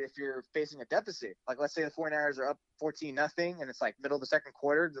if you're facing a deficit? Like let's say the 49ers are up 14-0 and it's like middle of the second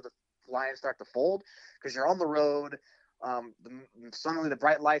quarter. Do the Lions start to fold because you're on the road? Suddenly the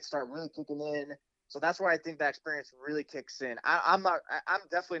bright lights start really kicking in. So that's where I think that experience really kicks in. I'm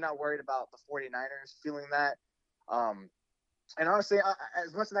definitely not worried about the 49ers feeling that. And honestly,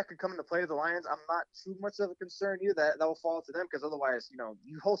 as much as that could come into play to the Lions, I'm not too much of a concern either that will fall to them, because otherwise,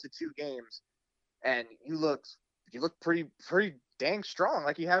 you hosted 2 games and you look pretty dang strong,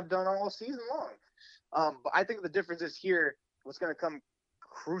 like you have done all season long. But I think the difference is here, what's going to come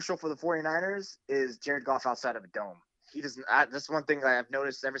crucial for the 49ers is Jared Goff outside of a dome. He doesn't. That's one thing that I've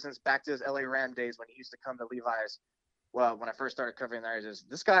noticed ever since back to his LA Ram days when he used to come to Levi's. Well, when I first started covering the Niners, is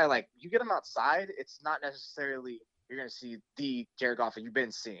this guy, like, you get him outside, it's not necessarily you're going to see the Jared Goff that you've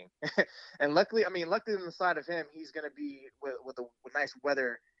been seeing. And luckily on the side of him, he's going to be with nice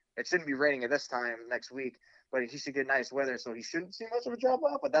weather. It shouldn't be raining at this time next week, but he should get nice weather, so he shouldn't see much of a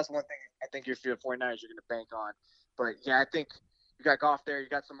drop-off. But that's one thing I think if you're 49ers, you're going to bank on. But, yeah, I think you got Goff there. You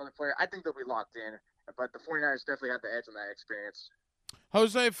got some other player. I think they'll be locked in. But the 49ers definitely have the edge on that experience.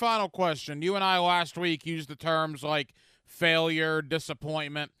 Jose, final question. You and I last week used the terms like failure,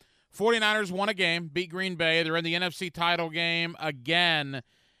 disappointment. 49ers won a game, beat Green Bay. They're in the NFC title game again.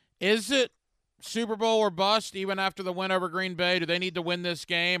 Is it Super Bowl or bust even after the win over Green Bay? Do they need to win this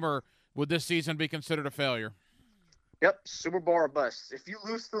game, or would this season be considered a failure? Yep, Super Bowl or bust. If you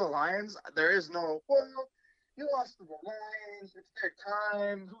lose to the Lions, there is no, well, you lost to the Lions. It's their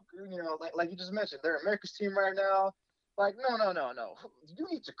time. Like you just mentioned, they're America's team right now. Like, no. You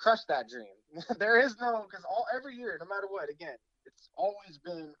need to crush that dream. There is no, because every year, no matter what, again, it's always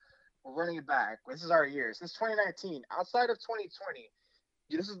been running it back. This is our year since 2019. Outside of 2020,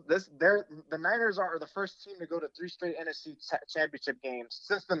 the Niners are the first team to go to 3 straight NFC championship games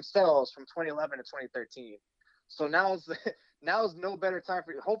since themselves from 2011 to 2013. So now is no better time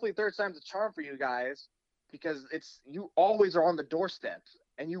for you. Hopefully, third time's a charm for you guys, because you always are on the doorstep,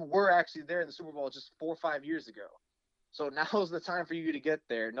 and you were actually there in the Super Bowl just 4 or 5 years ago. So now is the time for you to get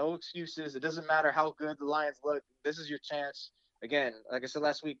there. No excuses. It doesn't matter how good the Lions look. This is your chance. Again, like I said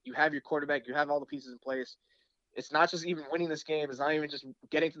last week, you have your quarterback. You have all the pieces in place. It's not just even winning this game. It's not even just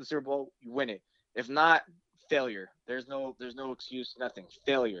getting to the Super Bowl. You win it. If not, failure. There's no excuse. Nothing.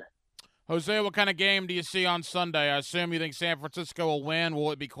 Failure. Jose, what kind of game do you see on Sunday? I assume you think San Francisco will win.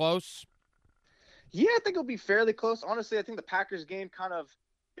 Will it be close? Yeah, I think it'll be fairly close. Honestly, I think the Packers game kind of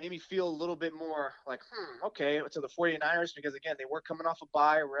made me feel a little bit more like, okay, to the 49ers, because, again, they were coming off a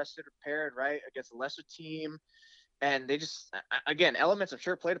bye, rested, prepared, right, against a lesser team. And they just, again, elements I'm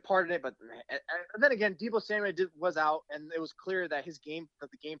sure played a part in it. But and then again, Deebo Samuel was out, and it was clear that the game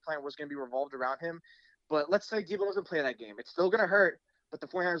plan was going to be revolved around him. But let's say Deebo doesn't play that game. It's still going to hurt, but the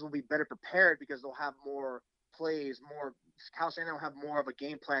 49ers will be better prepared because they'll have more plays, Kyle Shanahan will have more of a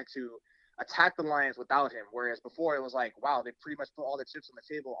game plan to attack the Lions without him. Whereas before it was like, wow, they pretty much put all the chips on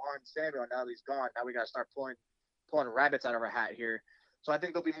the table on Samuel. Now that he's gone, now we got to start pulling rabbits out of our hat here. So I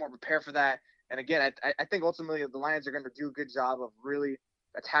think they'll be more prepared for that. And again, I think ultimately the Lions are going to do a good job of really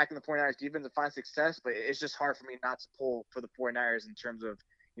attacking the 49ers defense and find success, but it's just hard for me not to pull for the 49ers in terms of,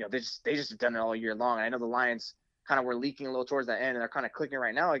 they just have done it all year long. And I know the Lions kind of were leaking a little towards that end, and they're kind of clicking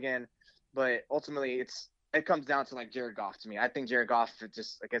right now again. But ultimately, it comes down to like Jared Goff to me. I think Jared Goff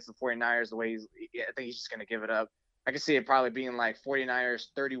just against the 49ers, the way I think he's just going to give it up. I can see it probably being like 49ers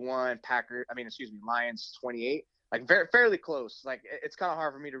 31, Lions 28, like fairly close. Like it's kind of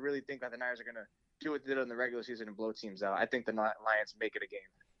hard for me to really think that the Niners are going to do what they did in the regular season and blow teams out. I think the Lions make it a game.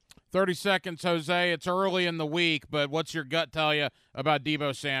 30 seconds, Jose. It's early in the week, but what's your gut tell you about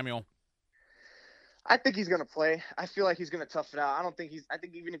Deebo Samuel? I think he's going to play. I feel like he's going to tough it out. I think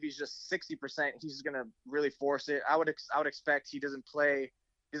even if he's just 60%, he's going to really force it. I would expect he doesn't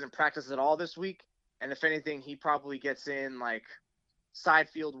practice at all this week. And if anything, he probably gets in like side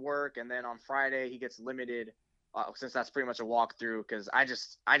field work. And then on Friday he gets limited since that's pretty much a walkthrough. Cause I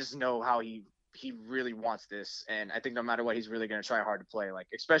just know how he really wants this. And I think no matter what, he's really going to try hard to play, like,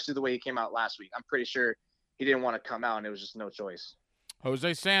 especially the way he came out last week. I'm pretty sure he didn't want to come out and it was just no choice.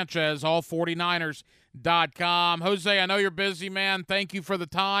 Jose Sanchez, all49ers.com. Jose, I know you're busy, man. Thank you for the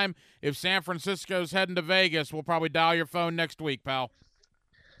time. If San Francisco's heading to Vegas, we'll probably dial your phone next week, pal.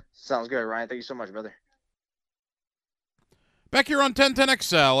 Sounds good, Ryan. Thank you so much, brother. Back here on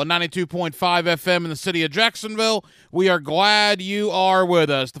 1010XL and 92.5 FM in the city of Jacksonville, we are glad you are with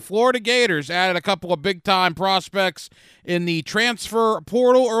us. The Florida Gators added a couple of big-time prospects in the transfer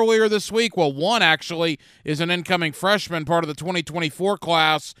portal earlier this week. Well, one actually is an incoming freshman, part of the 2024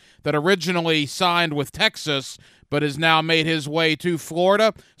 class that originally signed with Texas but has now made his way to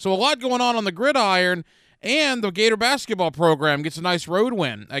Florida. So a lot going on the gridiron. And the Gator basketball program gets a nice road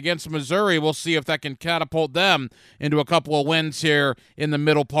win against Missouri. We'll see if that can catapult them into a couple of wins here in the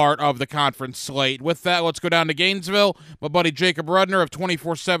middle part of the conference slate. With that, let's go down to Gainesville. My buddy Jacob Rudner of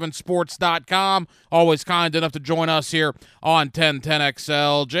 247sports.com, always kind enough to join us here on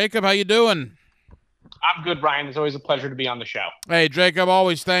 1010XL. Jacob, how you doing? I'm good, Ryan. It's always a pleasure to be on the show. Hey, Jacob,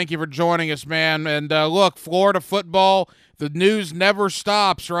 always thank you for joining us, man. And look, Florida football, the news never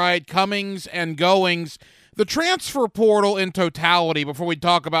stops, right? Comings and goings. The transfer portal in totality, before we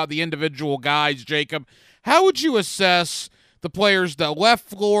talk about the individual guys, Jacob, how would you assess the players that left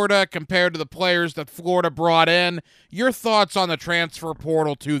Florida compared to the players that Florida brought in? Your thoughts on the transfer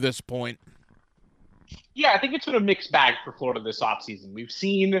portal to this point? Yeah, I think it's been a mixed bag for Florida this offseason. We've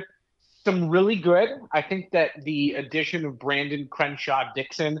seen some really good. I think that the addition of Brandon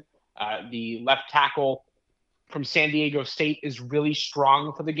Crenshaw-Dixon, the left tackle from San Diego State, is really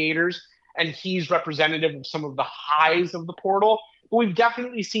strong for the Gators, and he's representative of some of the highs of the portal. But we've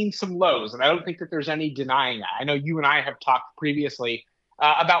definitely seen some lows, and I don't think that there's any denying that. I know you and I have talked previously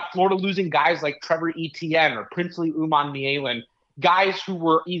about Florida losing guys like Trevor Etienne or Princely Umanmielen, guys who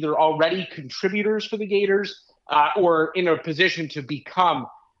were either already contributors for the Gators or in a position to become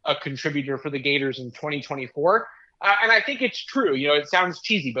a contributor for the Gators in 2024. And I think it's true. It sounds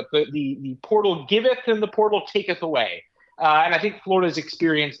cheesy, but the portal giveth and the portal taketh away. And I think Florida's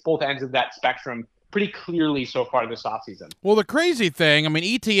experienced both ends of that spectrum pretty clearly so far this offseason. Well, the crazy thing,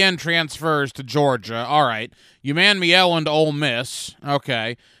 ETN transfers to Georgia. All right. Umanmielen to Ole Miss.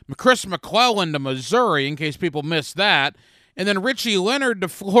 Okay. Chris McClellan to Missouri, in case people missed that. And then Richie Leonard to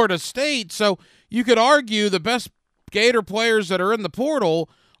Florida State. So you could argue the best Gator players that are in the portal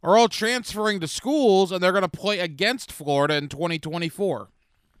are all transferring to schools, and they're going to play against Florida in 2024.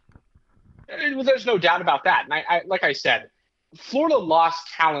 Well, there's no doubt about that. And I like I said, Florida lost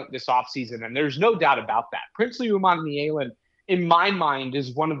talent this offseason, and there's no doubt about that. Princely Umanmielen, in my mind,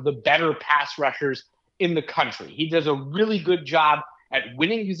 is one of the better pass rushers in the country. He does a really good job at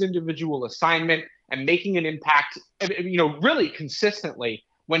winning his individual assignment and making an impact, really consistently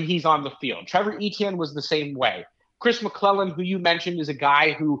when he's on the field. Trevor Etienne was the same way. Chris McClellan, who you mentioned, is a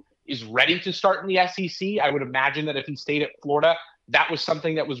guy who is ready to start in the SEC. I would imagine that if he stayed at Florida, that was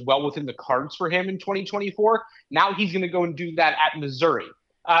something that was well within the cards for him in 2024. Now he's going to go and do that at Missouri.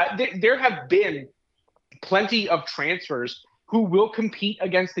 There have been plenty of transfers who will compete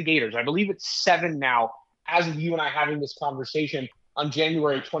against the Gators. I believe it's 7 now, as of you and I having this conversation on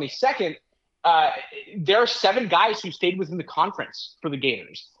January 22nd. There are 7 guys who stayed within the conference for the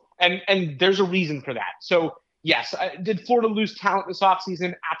Gators. And there's a reason for that. So, yes, did Florida lose talent this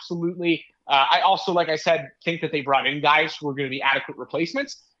offseason? Absolutely. I also, like I said, think that they brought in guys who are going to be adequate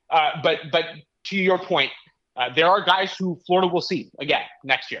replacements. But to your point, there are guys who Florida will see again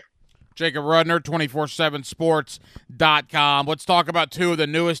next year. Jacob Rudner, 247sports.com. Let's talk about 2 of the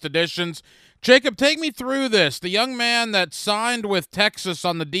newest additions. Jacob, take me through this. The young man that signed with Texas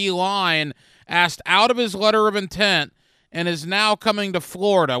on the D-line asked out of his letter of intent and is now coming to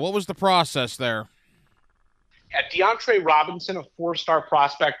Florida. What was the process there? DeAndre Robinson, a four-star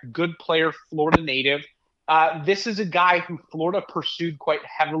prospect, good player, Florida native. This is a guy who Florida pursued quite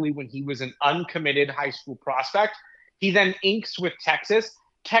heavily when he was an uncommitted high school prospect. He then inks with Texas.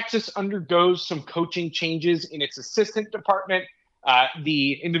 Texas undergoes some coaching changes in its assistant department.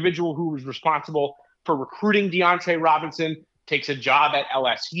 The individual who was responsible for recruiting DeAndre Robinson takes a job at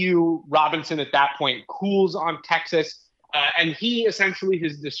LSU. Robinson at that point cools on Texas. And he essentially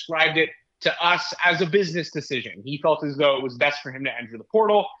has described it to us as a business decision. He felt as though it was best for him to enter the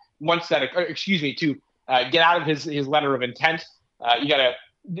portal to get out of his letter of intent. You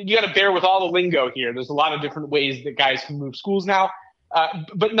gotta bear with all the lingo here. There's a lot of different ways that guys can move schools now.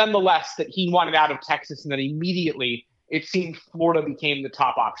 But nonetheless, that he wanted out of Texas, and then immediately it seemed Florida became the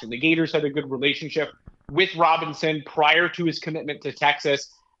top option. The Gators had a good relationship with Robinson prior to his commitment to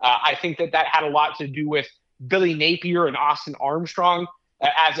Texas. I think that had a lot to do with Billy Napier and Austin Armstrong,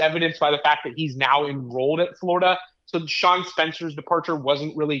 as evidenced by the fact that he's now enrolled at Florida. So Sean Spencer's departure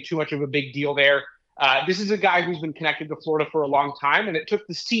wasn't really too much of a big deal there. This is a guy who's been connected to Florida for a long time, and it took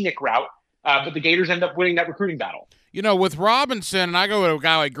the scenic route, but the Gators end up winning that recruiting battle. You know, with Robinson, and I go to a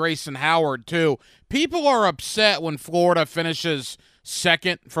guy like Grayson Howard too, people are upset when Florida finishes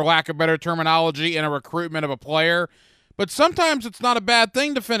second, for lack of better terminology, in a recruitment of a player. But sometimes it's not a bad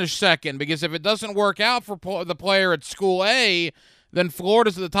thing to finish second, because if it doesn't work out for the player at school A, then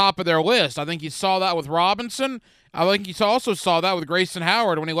Florida's at the top of their list. I think you saw that with Robinson. I think you also saw that with Grayson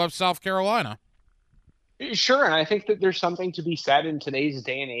Howard when he left South Carolina. Sure, and I think that there's something to be said in today's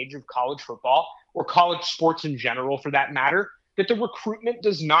day and age of college football, or college sports in general for that matter, that the recruitment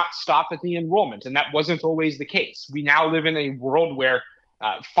does not stop at the enrollment, and that wasn't always the case. We now live in a world where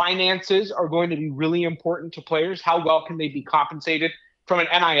finances are going to be really important to players. How well can they be compensated from an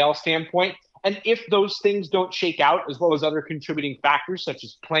NIL standpoint? And if those things don't shake out, as well as other contributing factors such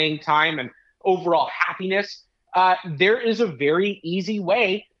as playing time and overall happiness, there is a very easy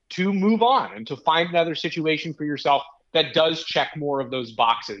way to move on and to find another situation for yourself that does check more of those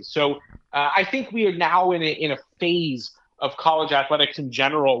boxes. So I think we are now in a phase of college athletics in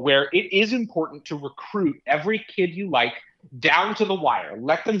general where it is important to recruit every kid you like down to the wire.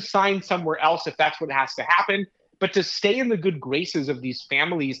 Let them sign somewhere else if that's what has to happen. But to stay in the good graces of these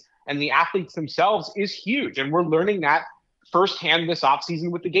families and the athletes themselves is huge. And we're learning that firsthand this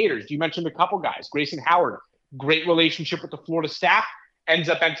offseason with the Gators. You mentioned a couple guys. Grayson Howard, great relationship with the Florida staff, ends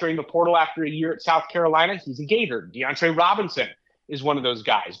up entering the portal after a year at South Carolina. He's a Gator. DeAndre Robinson is one of those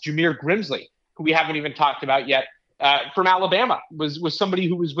guys. Jameer Grimsley, who we haven't even talked about yet, from Alabama, was somebody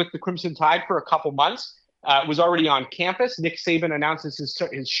who was with the Crimson Tide for a couple months, was already on campus. Nick Saban announces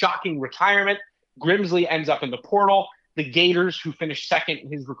his shocking retirement. Grimsley ends up in the portal. The Gators, who finished second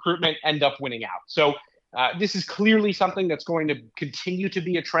in his recruitment, end up winning out. So this is clearly something that's going to continue to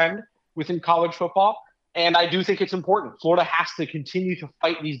be a trend within college football. And I do think it's important. Florida has to continue to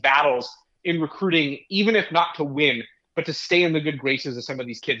fight these battles in recruiting, even if not to win, but to stay in the good graces of some of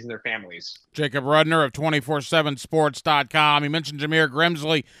these kids and their families. Jacob Rudner of 247sports.com. He mentioned Jameer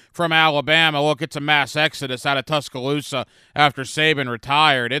Grimsley from Alabama. Look, it's a mass exodus out of Tuscaloosa after Saban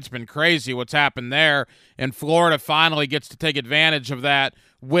retired. It's been crazy what's happened there, and Florida finally gets to take advantage of that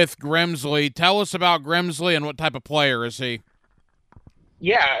with Grimsley. Tell us about Grimsley and what type of player is he?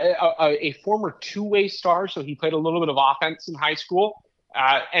 Yeah, a former two-way star, so he played a little bit of offense in high school.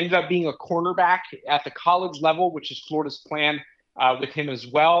 Ended up being a cornerback at the college level, which is Florida's plan with him as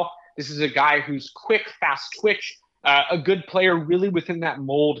well. This is a guy who's quick, fast twitch, a good player really within that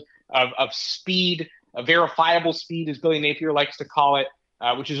mold of speed, a verifiable speed, as Billy Napier likes to call it,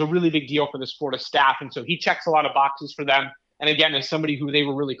 which is a really big deal for this Florida staff. And so he checks a lot of boxes for them. And again, as somebody who they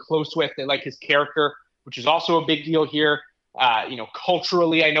were really close with, they like his character, which is also a big deal here.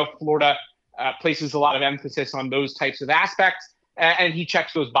 Culturally, I know Florida places a lot of emphasis on those types of aspects. And he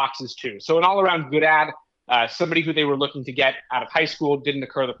checks those boxes too. So an all-around good ad, somebody who they were looking to get out of high school, didn't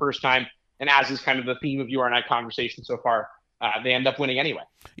occur the first time. And as is kind of the theme of your and I conversation so far, they end up winning anyway.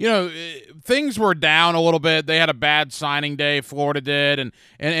 You know, things were down a little bit. They had a bad signing day, Florida did.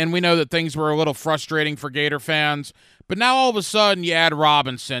 And we know that things were a little frustrating for Gator fans. But now all of a sudden you add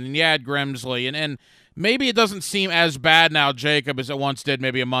Robinson and you add Grimsley. And maybe it doesn't seem as bad now, Jacob, as it once did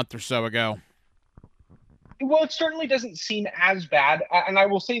maybe a month or so ago. Well, it certainly doesn't seem as bad. And I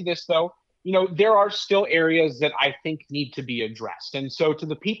will say this, though, there are still areas that I think need to be addressed. And so to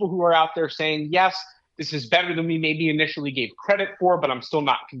the people who are out there saying, yes, this is better than we maybe initially gave credit for, but I'm still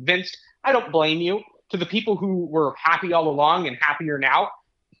not convinced, I don't blame you. To the people who were happy all along and happier now,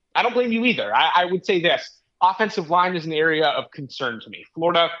 I don't blame you either. I would say this. Offensive line is an area of concern to me.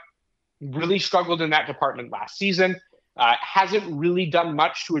 Florida really struggled in that department last season, hasn't really done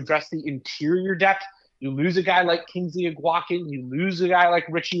much to address the interior depth You lose a guy like Kingsley Eguakin. You lose a guy like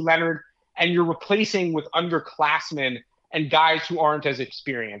Richie Leonard, and you're replacing with underclassmen and guys who aren't as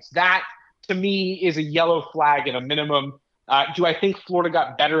experienced. That, to me, is a yellow flag at a minimum. Do I think Florida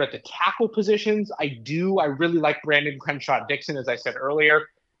got better at the tackle positions? I do. I really like Brandon Crenshaw-Dixon, as I said earlier.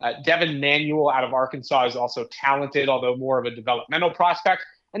 Devin Manuel out of Arkansas is also talented, although more of a developmental prospect.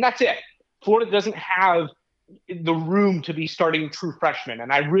 And that's it. Florida doesn't have the room to be starting true freshmen.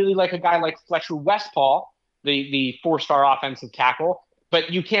 And I really like a guy like Fletcher Westphal, the four-star offensive tackle, but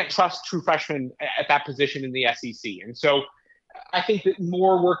you can't trust true freshmen at that position in the SEC. And so I think that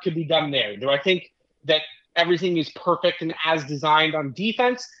more work could be done there. Do I think that everything is perfect and as designed on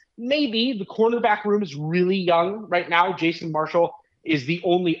defense? Maybe. The cornerback room is really young right now. Jason Marshall is the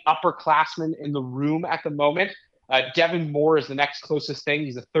only upperclassman in the room at the moment. Devin Moore is the next closest thing.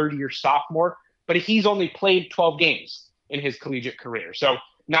 He's a third-year sophomore, but he's only played 12 games in his collegiate career, so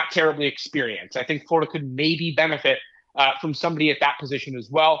not terribly experienced. I think Florida could maybe benefit from somebody at that position as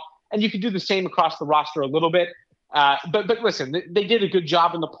well, and you could do the same across the roster a little bit. But listen, they did a good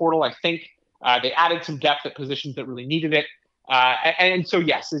job in the portal, I think. They added some depth at positions that really needed it. And so,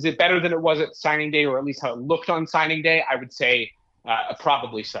 yes, is it better than it was at signing day, or at least how it looked on signing day? I would say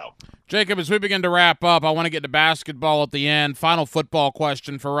probably so. Jacob, as we begin to wrap up, I want to get to basketball at the end. Final football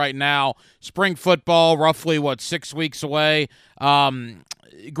question for right now. Spring football, roughly, 6 weeks away.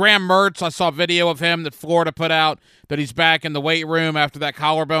 Graham Mertz, I saw a video of him that Florida put out that he's back in the weight room after that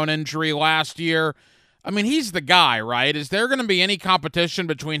collarbone injury last year. I mean, he's the guy, right? Is there going to be any competition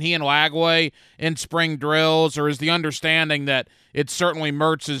between he and Lagway in spring drills, or is the understanding that it's certainly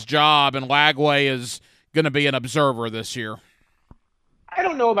Mertz's job and Lagway is going to be an observer this year? I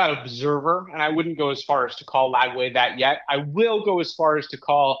don't know about observer, and I wouldn't go as far as to call Lagway that yet. I will go as far as to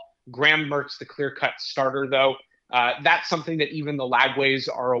call Graham Mertz the clear-cut starter, though. That's something that even the Lagways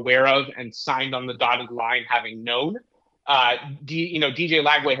are aware of and signed on the dotted line having known. DJ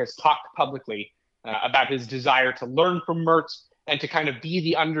Lagway has talked publicly about his desire to learn from Mertz and to kind of be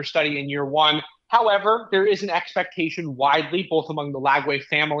the understudy in year one. However, there is an expectation widely, both among the Lagway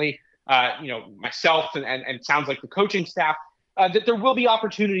family, myself and sounds like the coaching staff, that there will be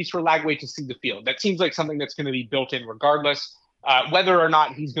opportunities for Lagway to see the field. That seems like something that's going to be built in regardless. Whether or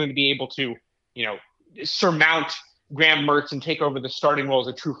not he's going to be able to, surmount Graham Mertz and take over the starting role as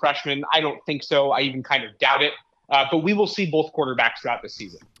a true freshman, I don't think so. I even kind of doubt it. But we will see both quarterbacks throughout the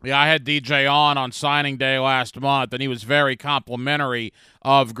season. Yeah, I had DJ on signing day last month, and he was very complimentary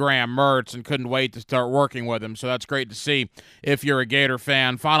of Graham Mertz and couldn't wait to start working with him. So that's great to see if you're a Gator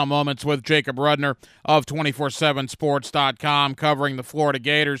fan. Final moments with Jacob Rudner of 247sports.com covering the Florida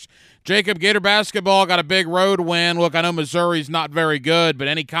Gators. Jacob, Gator basketball got a big road win. Look, I know Missouri's not very good, but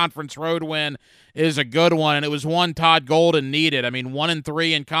any conference road win is a good one, and it was one Todd Golden needed. I mean,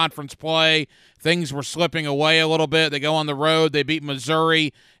 1-3 in conference play. Things were slipping away a little bit. They go on the road. They beat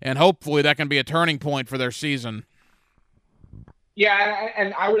Missouri, and hopefully that can be a turning point for their season. Yeah,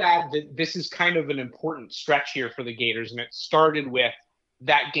 and I would add that this is kind of an important stretch here for the Gators, and it started with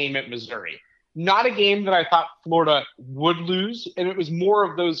that game at Missouri. Not a game that I thought Florida would lose, and it was more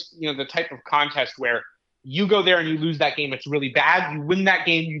of those, the type of contest where you go there and you lose that game, it's really bad. You win that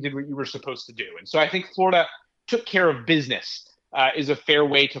game, you did what you were supposed to do. And so I think Florida took care of business is a fair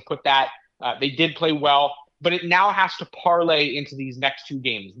way to put that. They did play well, but it now has to parlay into these next two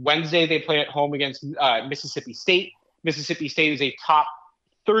games. Wednesday, they play at home against Mississippi State. Mississippi State is a top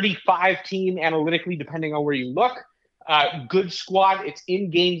 35 team analytically, depending on where you look. Good squad. It's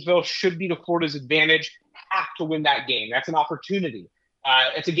in Gainesville. Should be to Florida's advantage. Have to win that game. That's an opportunity.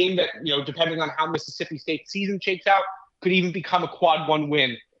 It's a game that, depending on how Mississippi State's season shakes out, could even become a quad one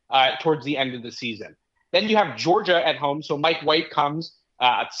win towards the end of the season. Then you have Georgia at home. So Mike White comes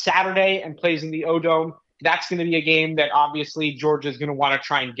Saturday and plays in the O-Dome. That's going to be a game that obviously Georgia is going to want to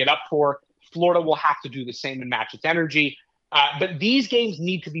try and get up for. Florida will have to do the same and match its energy. But these games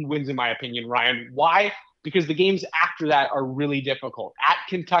need to be wins, in my opinion, Ryan. Why? Because the games after that are really difficult. At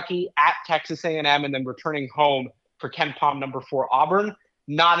Kentucky, at Texas A&M, and then returning home for Ken Pom number 4 Auburn.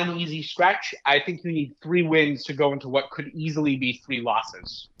 Not an easy stretch. I think you need 3 wins to go into what could easily be 3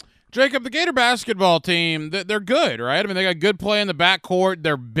 losses. Jacob, the Gator basketball team, they're good, right? I mean, they got good play in the backcourt.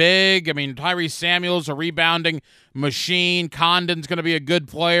 They're big. I mean, Tyrese Samuel's a rebounding machine. Condon's going to be a good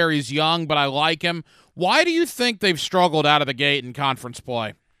player. He's young, but I like him. Why do you think they've struggled out of the gate in conference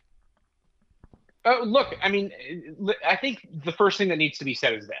play? Look, I mean, I think the first thing that needs to be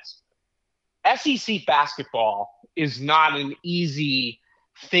said is this. SEC basketball is not an easy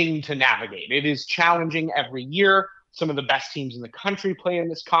thing to navigate. It is challenging every year. Some of the best teams in the country play in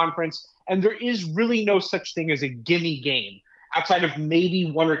this conference, and there is really no such thing as a gimme game outside of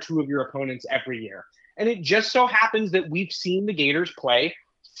maybe 1 or 2 of your opponents every year. And it just so happens that we've seen the Gators play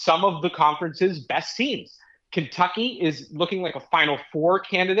some of the conference's best teams. Kentucky is looking like a Final Four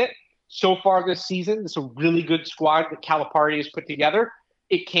candidate so far this season. It's a really good squad that Calipari has put together.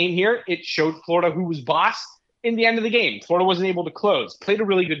 It came here. It showed Florida who was boss in the end of the game. Florida wasn't able to close. Played a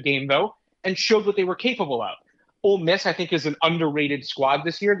really good game, though, and showed what they were capable of. Ole Miss, I think, is an underrated squad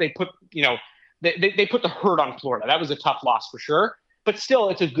this year. They put, they put the hurt on Florida. That was a tough loss for sure. But still,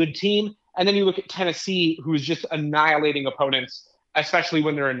 it's a good team. And then you look at Tennessee, who's just annihilating opponents, especially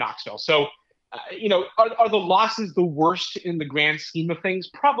when they're in Knoxville. So, are the losses the worst in the grand scheme of things?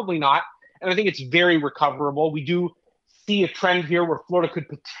 Probably not. And I think it's very recoverable. We do see a trend here where Florida could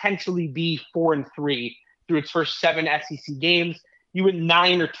potentially be 4-3 through its first 7 SEC games. You win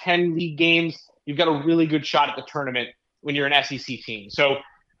 9 or 10 league games, you've got a really good shot at the tournament when you're an SEC team. So,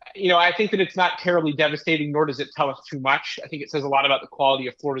 I think that it's not terribly devastating, nor does it tell us too much. I think it says a lot about the quality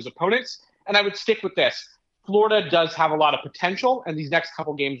of Florida's opponents. And I would stick with this. Florida does have a lot of potential, and these next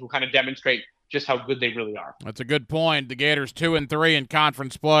couple games will kind of demonstrate just how good they really are. That's a good point. The Gators 2-3 in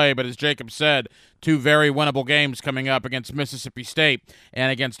conference play, but as Jacob said, 2 very winnable games coming up against Mississippi State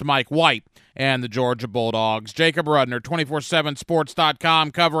and against Mike White and the Georgia Bulldogs. Jacob Rudner,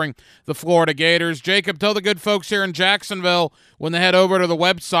 247sports.com, covering the Florida Gators. Jacob, tell the good folks here in Jacksonville when they head over to the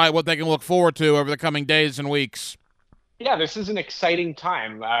website what they can look forward to over the coming days and weeks. Yeah, this is an exciting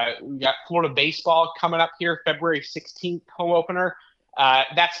time. We got Florida baseball coming up here, February 16th, home opener.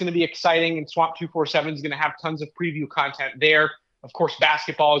 That's going to be exciting, and Swamp 247 is going to have tons of preview content there. Of course,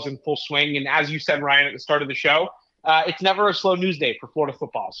 basketball is in full swing, and as you said, Ryan, at the start of the show, it's never a slow news day for Florida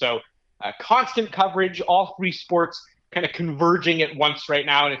football. So constant coverage, all 3 sports kind of converging at once right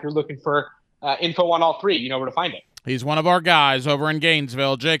now, and if you're looking for info on all 3, you know where to find it. He's one of our guys over in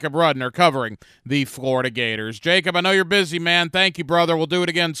Gainesville, Jacob Rudner, covering the Florida Gators. Jacob, I know you're busy, man. Thank you, brother. We'll do it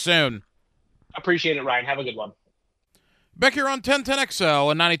again soon. Appreciate it, Ryan. Have a good one. Back here on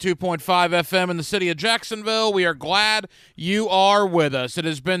 1010XL and 92.5 FM in the city of Jacksonville, we are glad you are with us. It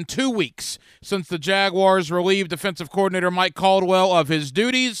has been 2 weeks since the Jaguars relieved defensive coordinator Mike Caldwell of his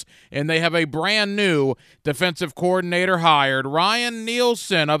duties, and they have a brand new defensive coordinator hired. Ryan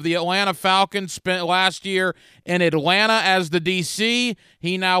Nielsen of the Atlanta Falcons spent last year in Atlanta as the DC.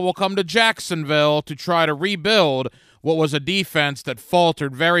 He now will come to Jacksonville to try to rebuild what was a defense that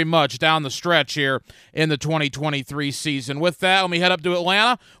faltered very much down the stretch here in the 2023 season. With that, let me head up to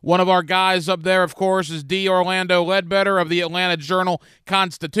Atlanta. One of our guys up there, of course, is D. Orlando Ledbetter of the Atlanta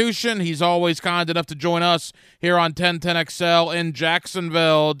Journal-Constitution. He's always kind enough to join us here on 1010XL in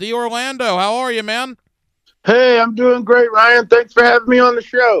Jacksonville. D. Orlando, how are you, man? Hey, I'm doing great, Ryan. Thanks for having me on the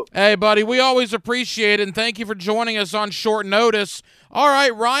show. Hey, buddy, we always appreciate it, and thank you for joining us on short notice. All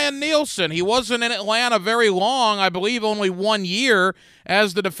right, Ryan Nielsen, he wasn't in Atlanta very long, I believe only 1 year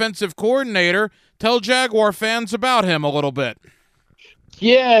as the defensive coordinator. Tell Jaguar fans about him a little bit.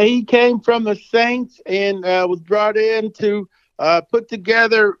 Yeah, he came from the Saints and was brought in to put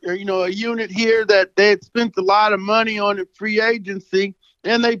together, a unit here that they had spent a lot of money on in free agency,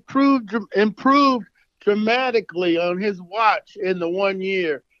 and they improved dramatically on his watch in the 1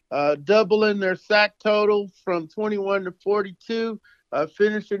 year, doubling their sack totals from 21 to 42,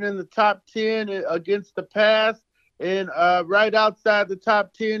 finishing in the top 10 against the pass, and right outside the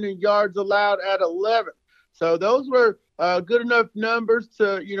top 10 in yards allowed at 11. So those were good enough numbers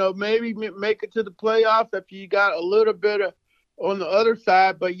to, maybe make it to the playoffs if you got a little bit of on the other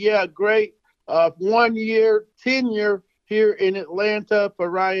side. But, yeah, great 1 year, tenure here in Atlanta for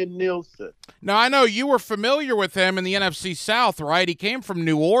Ryan Nielsen. Now, I know you were familiar with him in the NFC South, right? He came from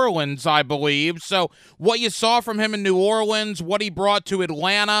New Orleans, I believe. So what you saw from him in New Orleans, what he brought to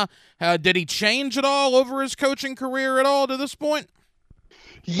Atlanta, did he change at all over his coaching career at all to this point?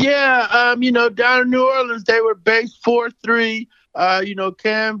 Yeah, down in New Orleans, they were base 4-3.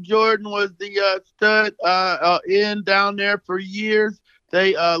 Cam Jordan was the stud in down there for years.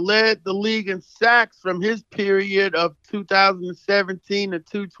 They led the league in sacks from his period of 2017 to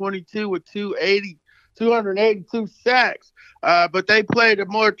 222 with 282 sacks. But they played a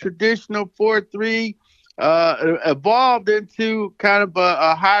more traditional 4-3, evolved into kind of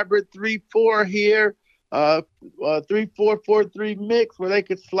a hybrid 3-4 here, 3-4-4-3 mix where they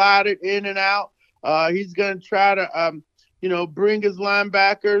could slide it in and out. He's going to try to, bring his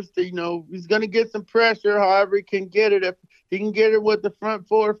linebackers to, he's going to get some pressure however he can get it. If he can get it with the front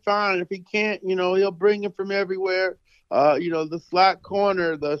four, fine. If he can't, he'll bring it from everywhere. The slot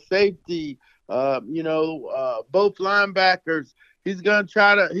corner, the safety, both linebackers. He's not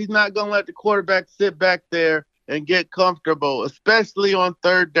going to let the quarterback sit back there and get comfortable, especially on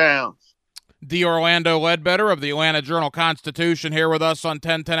third downs. D'Orlando Ledbetter of the Atlanta Journal-Constitution here with us on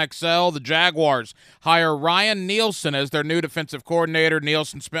 1010XL. The Jaguars hire Ryan Nielsen as their new defensive coordinator.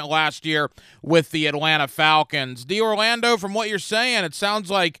 Nielsen spent last year with the Atlanta Falcons. D'Orlando, from what you're saying, it sounds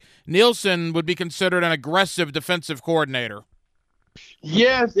like Nielsen would be considered an aggressive defensive coordinator.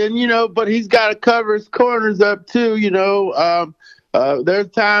 Yes, and but he's got to cover his corners up too. There's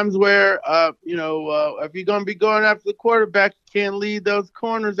times where if you're going to be going after the quarterback, you can't leave those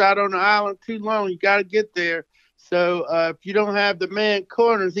corners out on the island too long. You got to get there. So if you don't have the man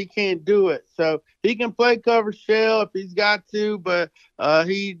corners, he can't do it. So he can play cover shell if he's got to, but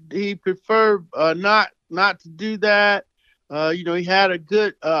he preferred not to do that. He had a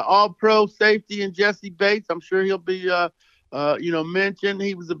good all-pro safety in Jesse Bates. I'm sure he'll be mentioned.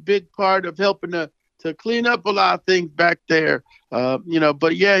 He was a big part of helping to clean up a lot of things back there.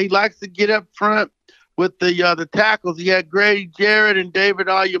 But yeah, he likes to get up front with the tackles. He had Grady Jarrett and David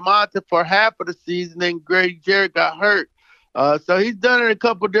Onyemata for half of the season, then Grady Jarrett got hurt. So he's done it a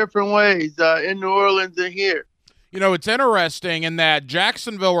couple different ways in New Orleans and here. It's interesting in that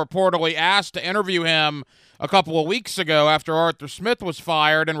Jacksonville reportedly asked to interview him a couple of weeks ago after Arthur Smith was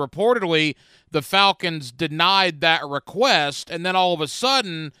fired, and reportedly the Falcons denied that request, and then all of a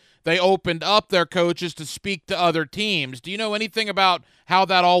sudden they opened up their coaches to speak to other teams. Do you know anything about how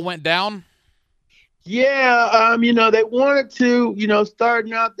that all went down? Yeah, they wanted to,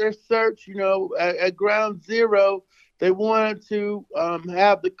 starting out their search, at ground zero, they wanted to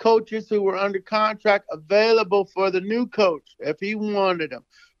have the coaches who were under contract available for the new coach if he wanted them.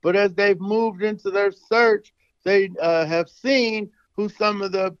 But as they've moved into their search, they have seen who some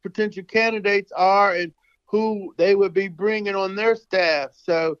of the potential candidates are and who they would be bringing on their staff.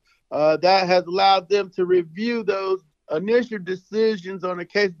 So that has allowed them to review those initial decisions on a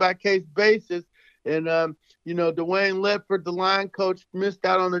case-by-case basis. And, Dwayne Ledford, the line coach, missed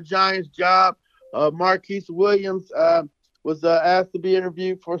out on the Giants job. Marquise Williams was asked to be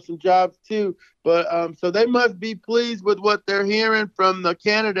interviewed for some jobs too. But so they must be pleased with what they're hearing from the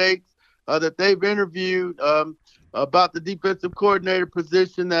candidates that they've interviewed about the defensive coordinator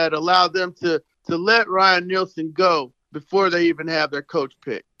position that allowed them to let Ryan Nielsen go before they even have their coach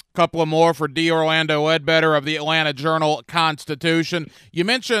picked. Couple of more for D'Orlando Ledbetter of the Atlanta Journal-Constitution. You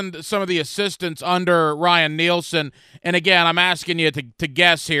mentioned some of the assistants under Ryan Nielsen, and again, I'm asking you to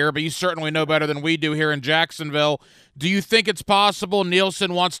guess here, but you certainly know better than we do here in Jacksonville. Do you think it's possible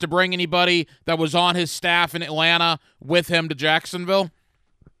Nielsen wants to bring anybody that was on his staff in Atlanta with him to Jacksonville?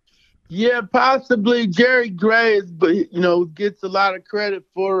 Yeah, possibly. Jerry Gray gets a lot of credit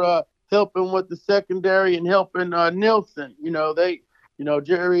for helping with the secondary and helping Nielsen.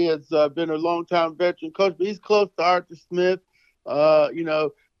 Jerry has been a long-time veteran coach, but he's close to Arthur Smith.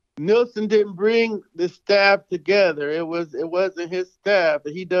 Nielsen didn't bring the staff together. It wasn't his staff.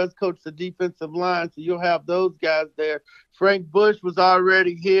 He does coach the defensive line, so you'll have those guys there. Frank Bush was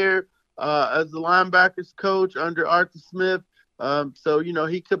already here as the linebackers coach under Arthur Smith, so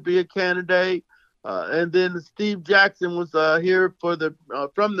he could be a candidate. And then Steve Jackson was here from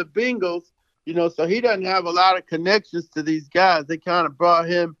the Bengals. So he doesn't have a lot of connections to these guys. They kind of brought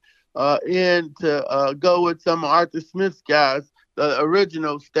him in to go with some of Arthur Smith's guys, the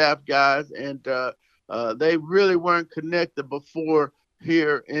original staff guys, and they really weren't connected before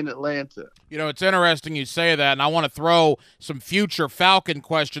here in Atlanta. It's interesting you say that, and I want to throw some future Falcon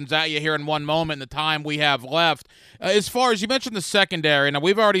questions at you here in one moment in the time we have left. As far as you mentioned the secondary, now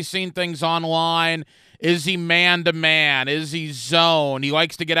we've already seen things online. Is he man-to-man? Is he zone? He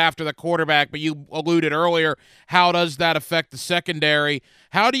likes to get after the quarterback, but you alluded earlier, how does that affect the secondary?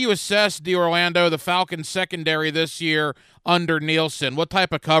 How do you assess, D'Orlando, the Falcons secondary this year under Nielsen? What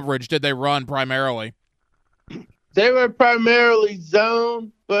type of coverage did they run primarily? They were primarily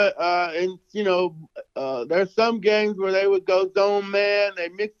zone, but there's some games where they would go zone man. They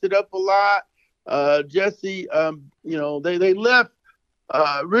mixed it up a lot. Jesse, they left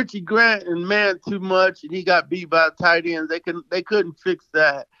Richie Grant in man too much, and he got beat by tight ends. They couldn't fix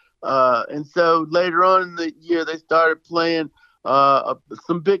that, and so later on in the year they started playing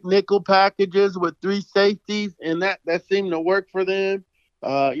some big nickel packages with three safeties, and that seemed to work for them.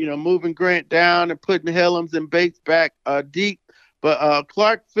 Moving Grant down and putting Helms and Bates back deep. But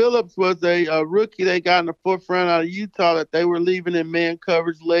Clark Phillips was a rookie they got in the fourth round out of Utah that they were leaving in man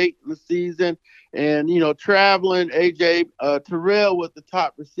coverage late in the season. And, traveling A.J. Terrell was the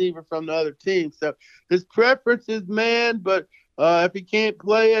top receiver from the other team. So his preference is man, but if he can't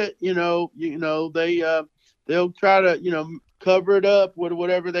play it, they'll try to, cover it up with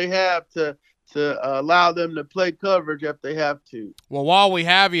whatever they have to allow them to play coverage if they have to. Well, while we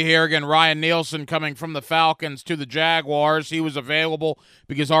have you here, again, Ryan Nielsen coming from the Falcons to the Jaguars. He was available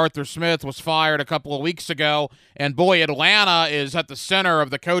because Arthur Smith was fired a couple of weeks ago. And, boy, Atlanta is at the center of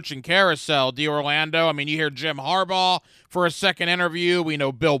the coaching carousel. Orlando, I mean, you hear Jim Harbaugh for a second interview. We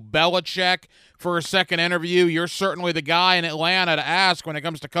know Bill Belichick for a second interview. You're certainly the guy in Atlanta to ask when it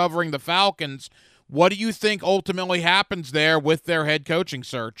comes to covering the Falcons. What do you think ultimately happens there with their head coaching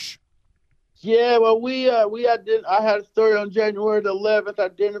search? Yeah, well, I had a story on January the 11th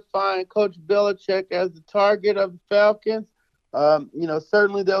identifying Coach Belichick as the target of the Falcons.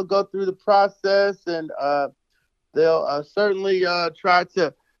 Certainly they'll go through the process and they'll certainly try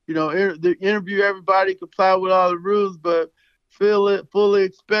to, interview everybody, comply with all the rules, but fully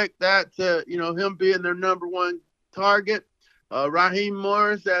expect that to, him being their number one target. Raheem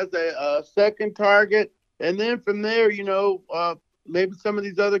Morris as a second target. And then from there, maybe some of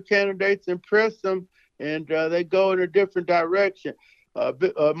these other candidates impress them and they go in a different direction.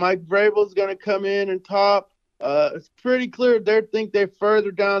 Mike Vrabel's going to come in and talk. It's pretty clear they think they're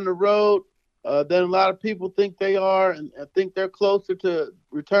further down the road than a lot of people think they are, and I think they're closer to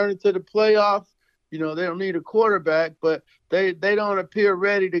returning to the playoffs. They don't need a quarterback, but they don't appear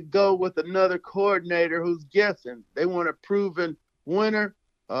ready to go with another coordinator who's guessing. They want a proven winner,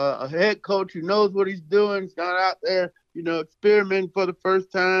 a head coach who knows what he's doing. He's not out there experimenting for the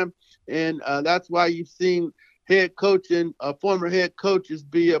first time. And that's why you've seen former head coaches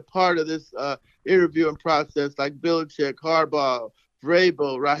be a part of this interviewing process, like Belichick, Harbaugh,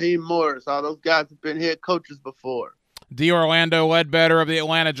 Vrabel, Raheem Morris. All those guys have been head coaches before. Orlando Ledbetter of the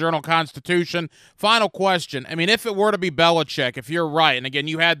Atlanta Journal-Constitution. Final question. I mean, if it were to be Belichick, if you're right, and again,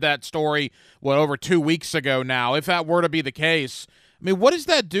 you had that story, over 2 weeks ago now, if that were to be the case, I mean, what does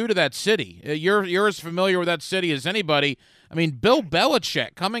that do to that city? You're as familiar with that city as anybody. I mean, Bill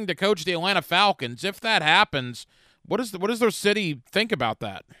Belichick coming to coach the Atlanta Falcons, if that happens, what does their city think about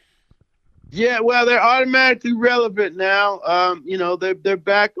that? Yeah, well, they're automatically relevant now. They're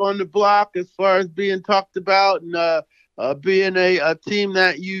back on the block as far as being talked about and being a team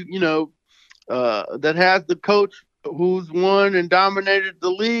that that has the coach who's won and dominated the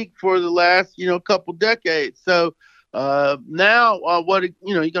league for the last couple decades. So now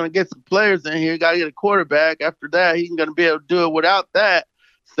you're going to get some players in here. You got to get a quarterback. After that, he's going to be able to do it without that.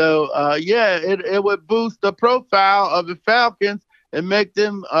 So it would boost the profile of the Falcons and make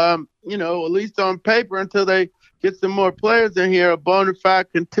them, at least on paper, until they get some more players in here, a bona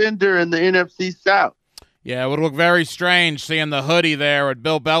fide contender in the NFC South. Yeah, it would look very strange seeing the hoodie there at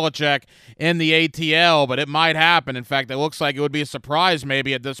Bill Belichick in the ATL, but it might happen. In fact, it looks like it would be a surprise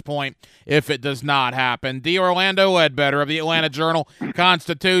maybe at this point if it does not happen. Orlando Ledbetter of the Atlanta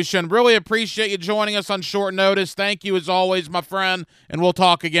Journal-Constitution. Really appreciate you joining us on short notice. Thank you as always, my friend, and we'll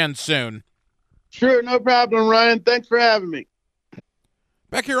talk again soon. Sure, no problem, Ryan. Thanks for having me.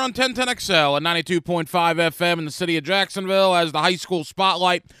 Back here on 1010XL at 92.5 FM in the city of Jacksonville as the high school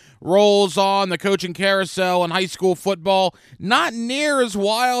spotlight rolls on. The coaching carousel in high school football, not near as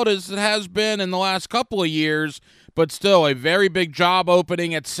wild as it has been in the last couple of years, but still a very big job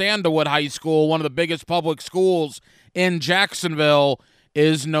opening at Sandalwood High School, one of the biggest public schools in Jacksonville,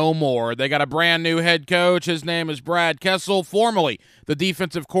 is no more. They got a brand new head coach. His name is Brad Kessel, formerly the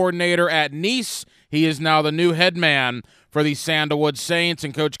defensive coordinator at Nice. He is now the new head man for the Sandalwood Saints,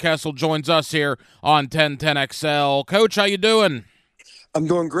 and Coach Kessel joins us here on 1010XL. Coach, how you doing? I'm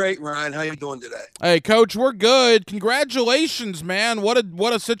doing great, Ryan. How you doing today? Hey, Coach, we're good. Congratulations, man. What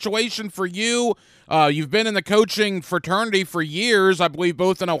a situation for you. You've been in the coaching fraternity for years, I believe,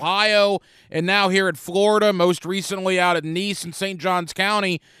 both in Ohio and now here at Florida, most recently out at Nice and St. Johns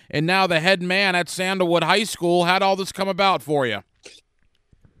County, and now the head man at Sandalwood High School. How'd all this come about for you?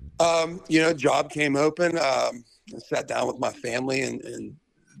 Job came open. I sat down with my family and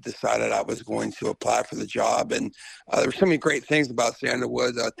decided I was going to apply for the job. And there were so many great things about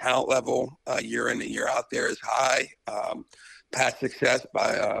Sandalwood. Talent level year in and year out there is high. Past success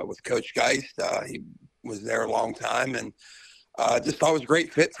with Coach Geist. He was there a long time, and just thought it was a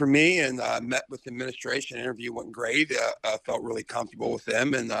great fit for me. And met with the administration. Interview went great. I felt really comfortable with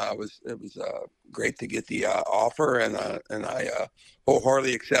them, and it was great to get the offer. And I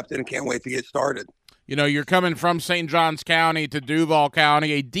wholeheartedly accepted and can't wait to get started. You're coming from St. Johns County to Duval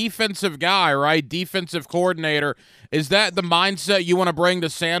County, a defensive guy, right? Defensive coordinator. Is that the mindset you want to bring to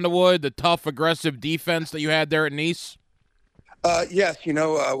Sandalwood, the tough, aggressive defense that you had there at Nice? Yes.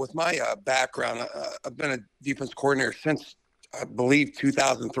 With my background, I've been a defense coordinator since, I believe,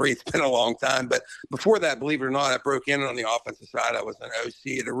 2003. It's been a long time. But before that, believe it or not, I broke in on the offensive side. I was an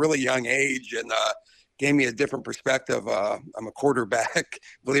OC at a really young age and gave me a different perspective. I'm a quarterback,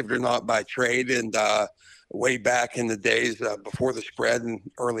 believe it or not, by trade, and way back in the days before the spread in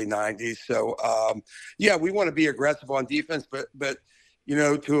early 90s. So, yeah, we want to be aggressive on defense, but you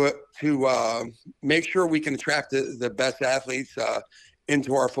know, to make sure we can attract the best athletes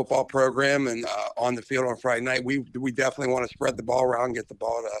into our football program and on the field on Friday night, we definitely want to spread the ball around, get the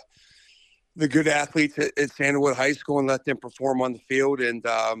ball to the good athletes at Sandalwood High School and let them perform on the field. And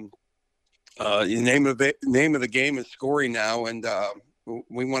the name of the game is scoring now, and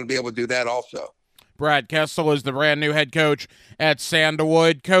we want to be able to do that also. Brad Kessel is the brand new head coach at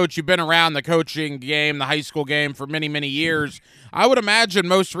Sandalwood. Coach, you've been around the coaching game, the high school game for many, many years. I would imagine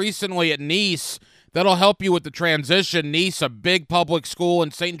most recently at Nease, that'll help you with the transition. Nease, a big public school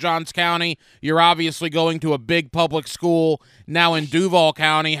in St. Johns County. You're obviously going to a big public school now in Duval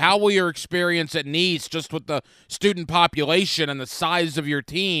County. How will your experience at Nease, just with the student population and the size of your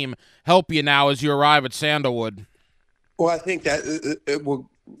team, help you now as you arrive at Sandalwood? Well, I think that it will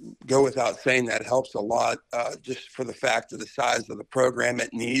go without saying that helps a lot, just for the fact of the size of the program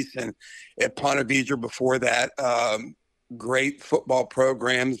at Nease and at Ponte Vedra before that. Great football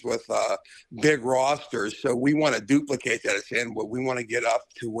programs with big rosters. So we want to duplicate that at Sandalwood. We want to get up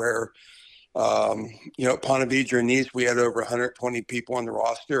to where, you know, Ponte Vedra and Nease, we had over 120 people on the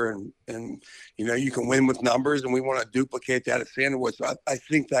roster, and you know, you can win with numbers, and we want to duplicate that at Sandalwood. So I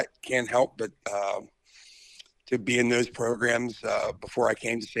think that can't help but to be in those programs before I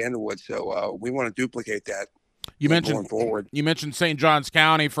came to Sandalwood. So we want to duplicate that. You mentioned St. Johns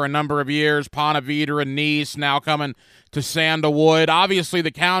County for a number of years, Ponte Vedra and Nease now coming to Sandalwood. Obviously,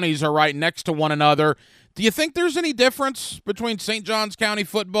 the counties are right next to one another. Do you think there's any difference between St. Johns County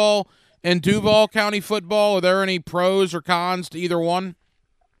football and Duval County football? Are there any pros or cons to either one?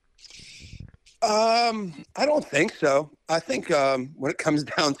 I don't think so. I think when it comes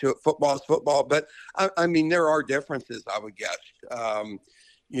down to it, football is football. But, I mean, there are differences, I would guess.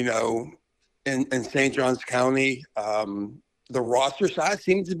 You know, in St. Johns County, the roster size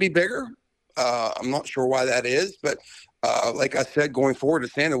seems to be bigger. I'm not sure why that is, but like I said, going forward to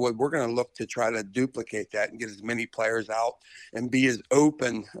Sandalwood, we're going to look to try to duplicate that and get as many players out and be as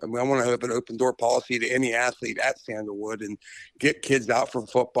open. I mean, I want to have an open door policy to any athlete at Sandalwood and get kids out for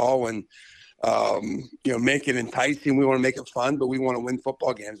football and, you know, make it enticing. We want to make it fun, but we want to win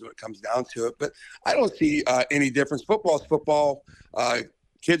football games when it comes down to it. But I don't see any difference. Football is football.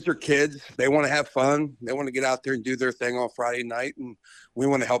 Kids are kids. They want to have fun. They want to get out there and do their thing on Friday night, and we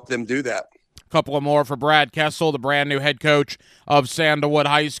want to help them do that. Couple of more for Brad Kessel, the brand new head coach of Sandalwood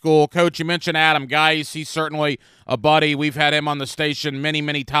High School. Coach, you mentioned Adam Geis. He's certainly a buddy. We've had him on the station many,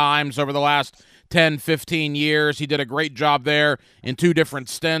 many times over the last 10, 15 years. He did a great job there in 2 different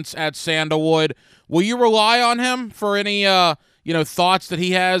stints at Sandalwood. Will you rely on him for any thoughts that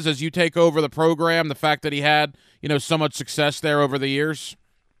he has as you take over the program, the fact that he had so much success there over the years?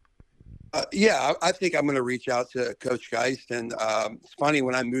 Yeah, I think I'm going to reach out to Coach Geist. And it's funny,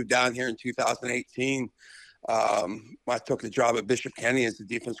 when I moved down here in 2018, I took the job at Bishop Kenny as the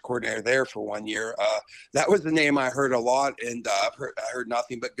defense coordinator there for 1 year. That was the name I heard a lot, and I heard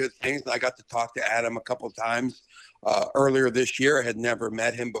nothing but good things. And I got to talk to Adam a couple of times earlier this year. I had never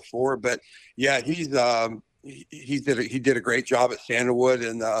met him before, but yeah, he did a great job at Sandalwood,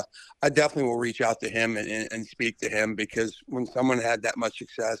 and I definitely will reach out to him and speak to him, because when someone had that much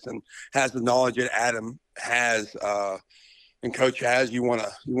success and has the knowledge that Adam has and Coach has, you want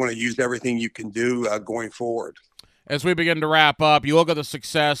to use everything you can do going forward. As we begin to wrap up, you look at the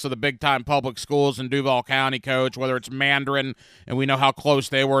success of the big-time public schools in Duval County, Coach, whether it's Mandarin, and we know how close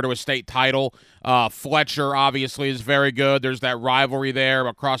they were to a state title. Fletcher, obviously, is very good. There's that rivalry there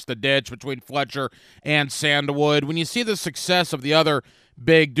across the ditch between Fletcher and Sandalwood. When you see the success of the other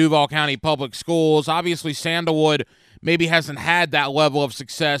big Duval County public schools, obviously Sandalwood maybe hasn't had that level of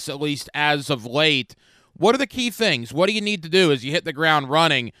success, at least as of late. What are the key things? What do you need to do as you hit the ground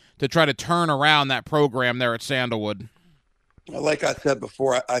running to try to turn around that program there at Sandalwood? Like I said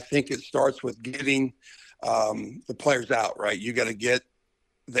before, I think it starts with getting the players out, right? You got to get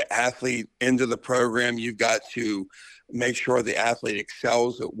the athlete into the program. You've got to make sure the athlete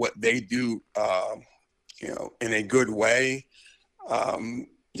excels at what they do, in a good way.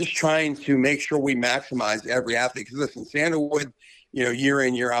 Just trying to make sure we maximize every athlete. Because listen, Sandalwood, year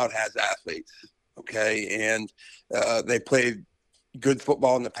in, year out has athletes. Okay. And they played good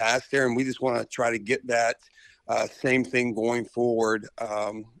football in the past there. And we just want to try to get that same thing going forward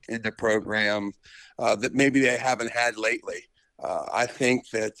in the program that maybe they haven't had lately. I think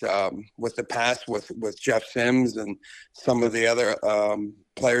that with the past with Jeff Sims and some of the other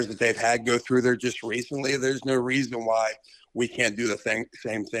players that they've had go through there just recently, there's no reason why we can't do the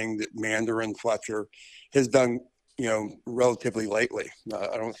same thing that Mandarin Fletcher has done, relatively lately.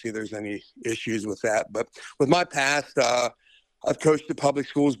 I don't see there's any issues with that. But with my past, I've coached at public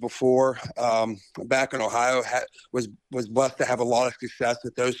schools before. Back in Ohio, was blessed to have a lot of success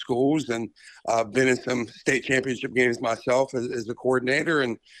at those schools, and been in some state championship games myself as a coordinator.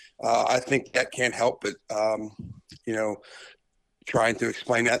 And I think that can't help but, trying to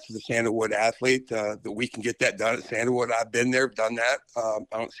explain that to the Sandalwood athlete, that we can get that done at Sandalwood. I've been there, done that. I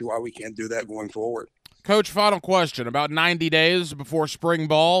don't see why we can't do that going forward. Coach, final question. About 90 days before spring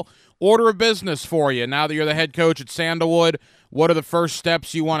ball, order of business for you. Now that you're the head coach at Sandalwood, what are the first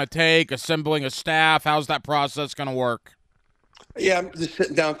steps you want to take? Assembling a staff? How's that process going to work? Yeah, I'm just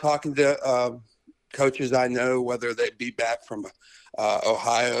sitting down talking to coaches I know, whether they be back from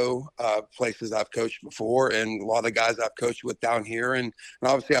Ohio, places I've coached before, and a lot of guys I've coached with down here. And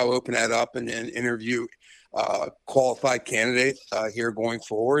obviously I'll open that up and interview qualified candidates here going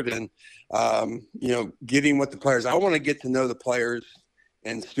forward. And, getting with the players. I want to get to know the players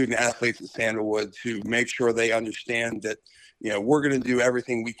and student athletes at Sandalwood to make sure they understand that, we're going to do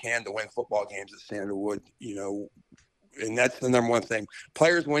everything we can to win football games at Sandalwood, and that's the number one thing.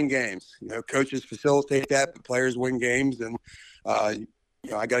 Players win games. Coaches facilitate that, but players win games. And,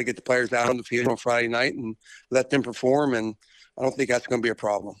 I got to get the players out on the field on Friday night and let them perform, and I don't think that's going to be a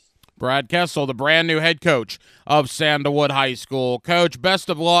problem. Brad Kessel, the brand new head coach of Sandalwood High School. Coach, best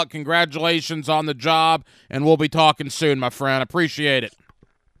of luck. Congratulations on the job, and we'll be talking soon, my friend. Appreciate it.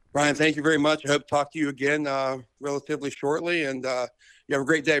 Ryan, thank you very much. I hope to talk to you again relatively shortly, and you have a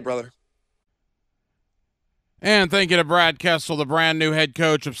great day, brother. And thank you to Brad Kessel, the brand new head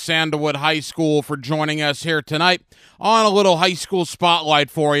coach of Sandalwood High School, for joining us here tonight on a little high school spotlight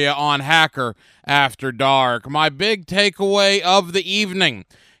for you on Hacker After Dark. My big takeaway of the evening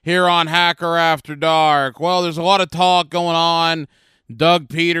here on Hacker After Dark. Well, there's a lot of talk going on. Doug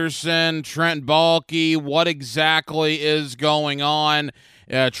Peterson, Trent Baalke, what exactly is going on?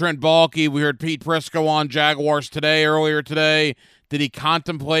 Trent Baalke, we heard Pete Prisco on Jaguars earlier today. Did he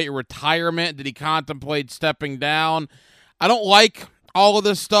contemplate retirement? Did he contemplate stepping down? I don't like all of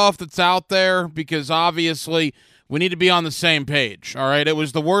this stuff that's out there because obviously we need to be on the same page, all right? It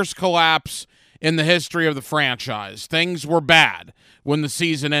was the worst collapse in the history of the franchise. Things were bad when the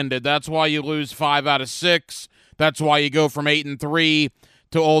season ended. That's why you lose 5 out of 6. That's why you go from 8-3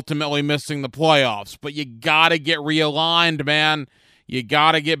 to ultimately missing the playoffs. But you got to get realigned, man. You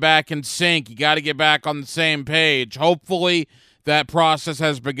got to get back in sync. You got to get back on the same page. Hopefully that process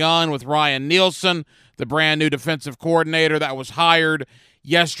has begun with Ryan Nielsen, the brand new defensive coordinator that was hired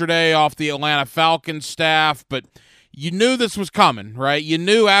yesterday off the Atlanta Falcons staff. But you knew this was coming, right? You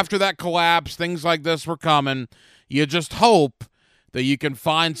knew after that collapse, things like this were coming. You just hope that you can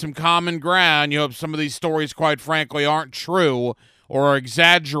find some common ground. You hope some of these stories, quite frankly, aren't true or are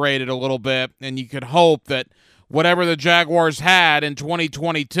exaggerated a little bit. And you could hope that whatever the Jaguars had in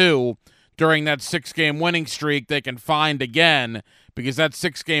 2022 during that 6-game winning streak, they can find again, because that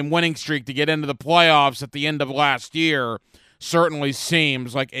 6-game winning streak to get into the playoffs at the end of last year certainly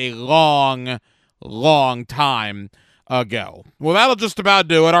seems like a long, long time ago. Well, that'll just about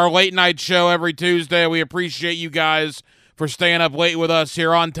do it. Our late night show every Tuesday. We appreciate you guys for staying up late with us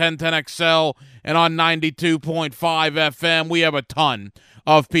here on 1010XL and on 92.5 FM. We have a ton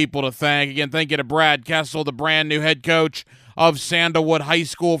of people to thank. Again, thank you to Brad Kessel, the brand new head coach of Sandalwood High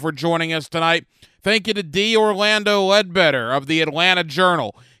School, for joining us tonight. Thank you to D. Orlando Ledbetter of the Atlanta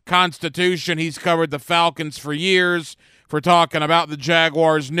Journal-Constitution. He's covered the Falcons for years, for talking about the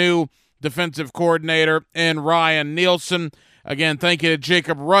Jaguars' new defensive coordinator in Ryan Nielsen. Again, thank you to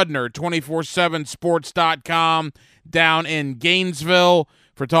Jacob Rudner, 247sports.com down in Gainesville,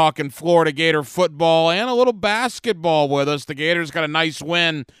 for talking Florida Gator football and a little basketball with us. The Gators got a nice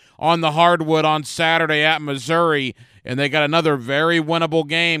win on the hardwood on Saturday at Missouri, and they got another very winnable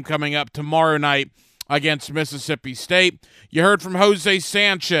game coming up tomorrow night against Mississippi State. You heard from Jose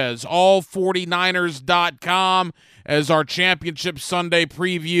Sanchez, all49ers.com, as our Championship Sunday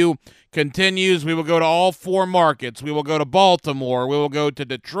preview continues. We will go to all 4 markets. We will go to Baltimore. We will go to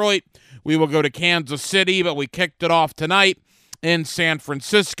Detroit. We will go to Kansas City, but we kicked it off tonight in San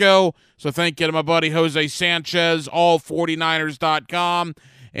Francisco. So thank you to my buddy Jose Sanchez, all49ers.com.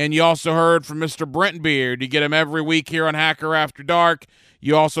 And you also heard from Mr. Brent Beard. You get him every week here on Hacker After Dark.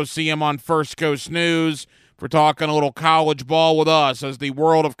 You also see him on First Coast News for talking a little college ball with us, as the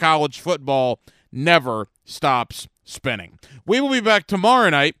world of college football never stops spinning. We will be back tomorrow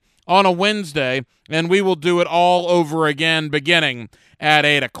night on a Wednesday, and we will do it all over again beginning at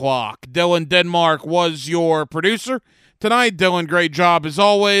 8 o'clock. Dylan Denmark was your producer tonight. Dylan, great job as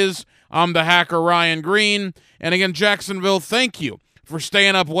always. I'm the Hacker Ryan Green. And again, Jacksonville, thank you for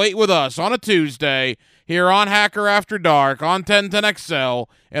staying up late with us on a Tuesday here on Hacker After Dark on 1010XL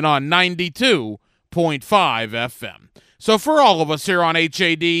and on 92.5 FM. So for all of us here on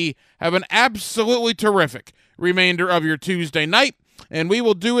HAD, have an absolutely terrific remainder of your Tuesday night, and we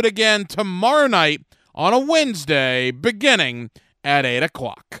will do it again tomorrow night on a Wednesday beginning at 8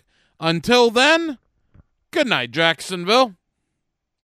 o'clock. Until then, good night, Jacksonville.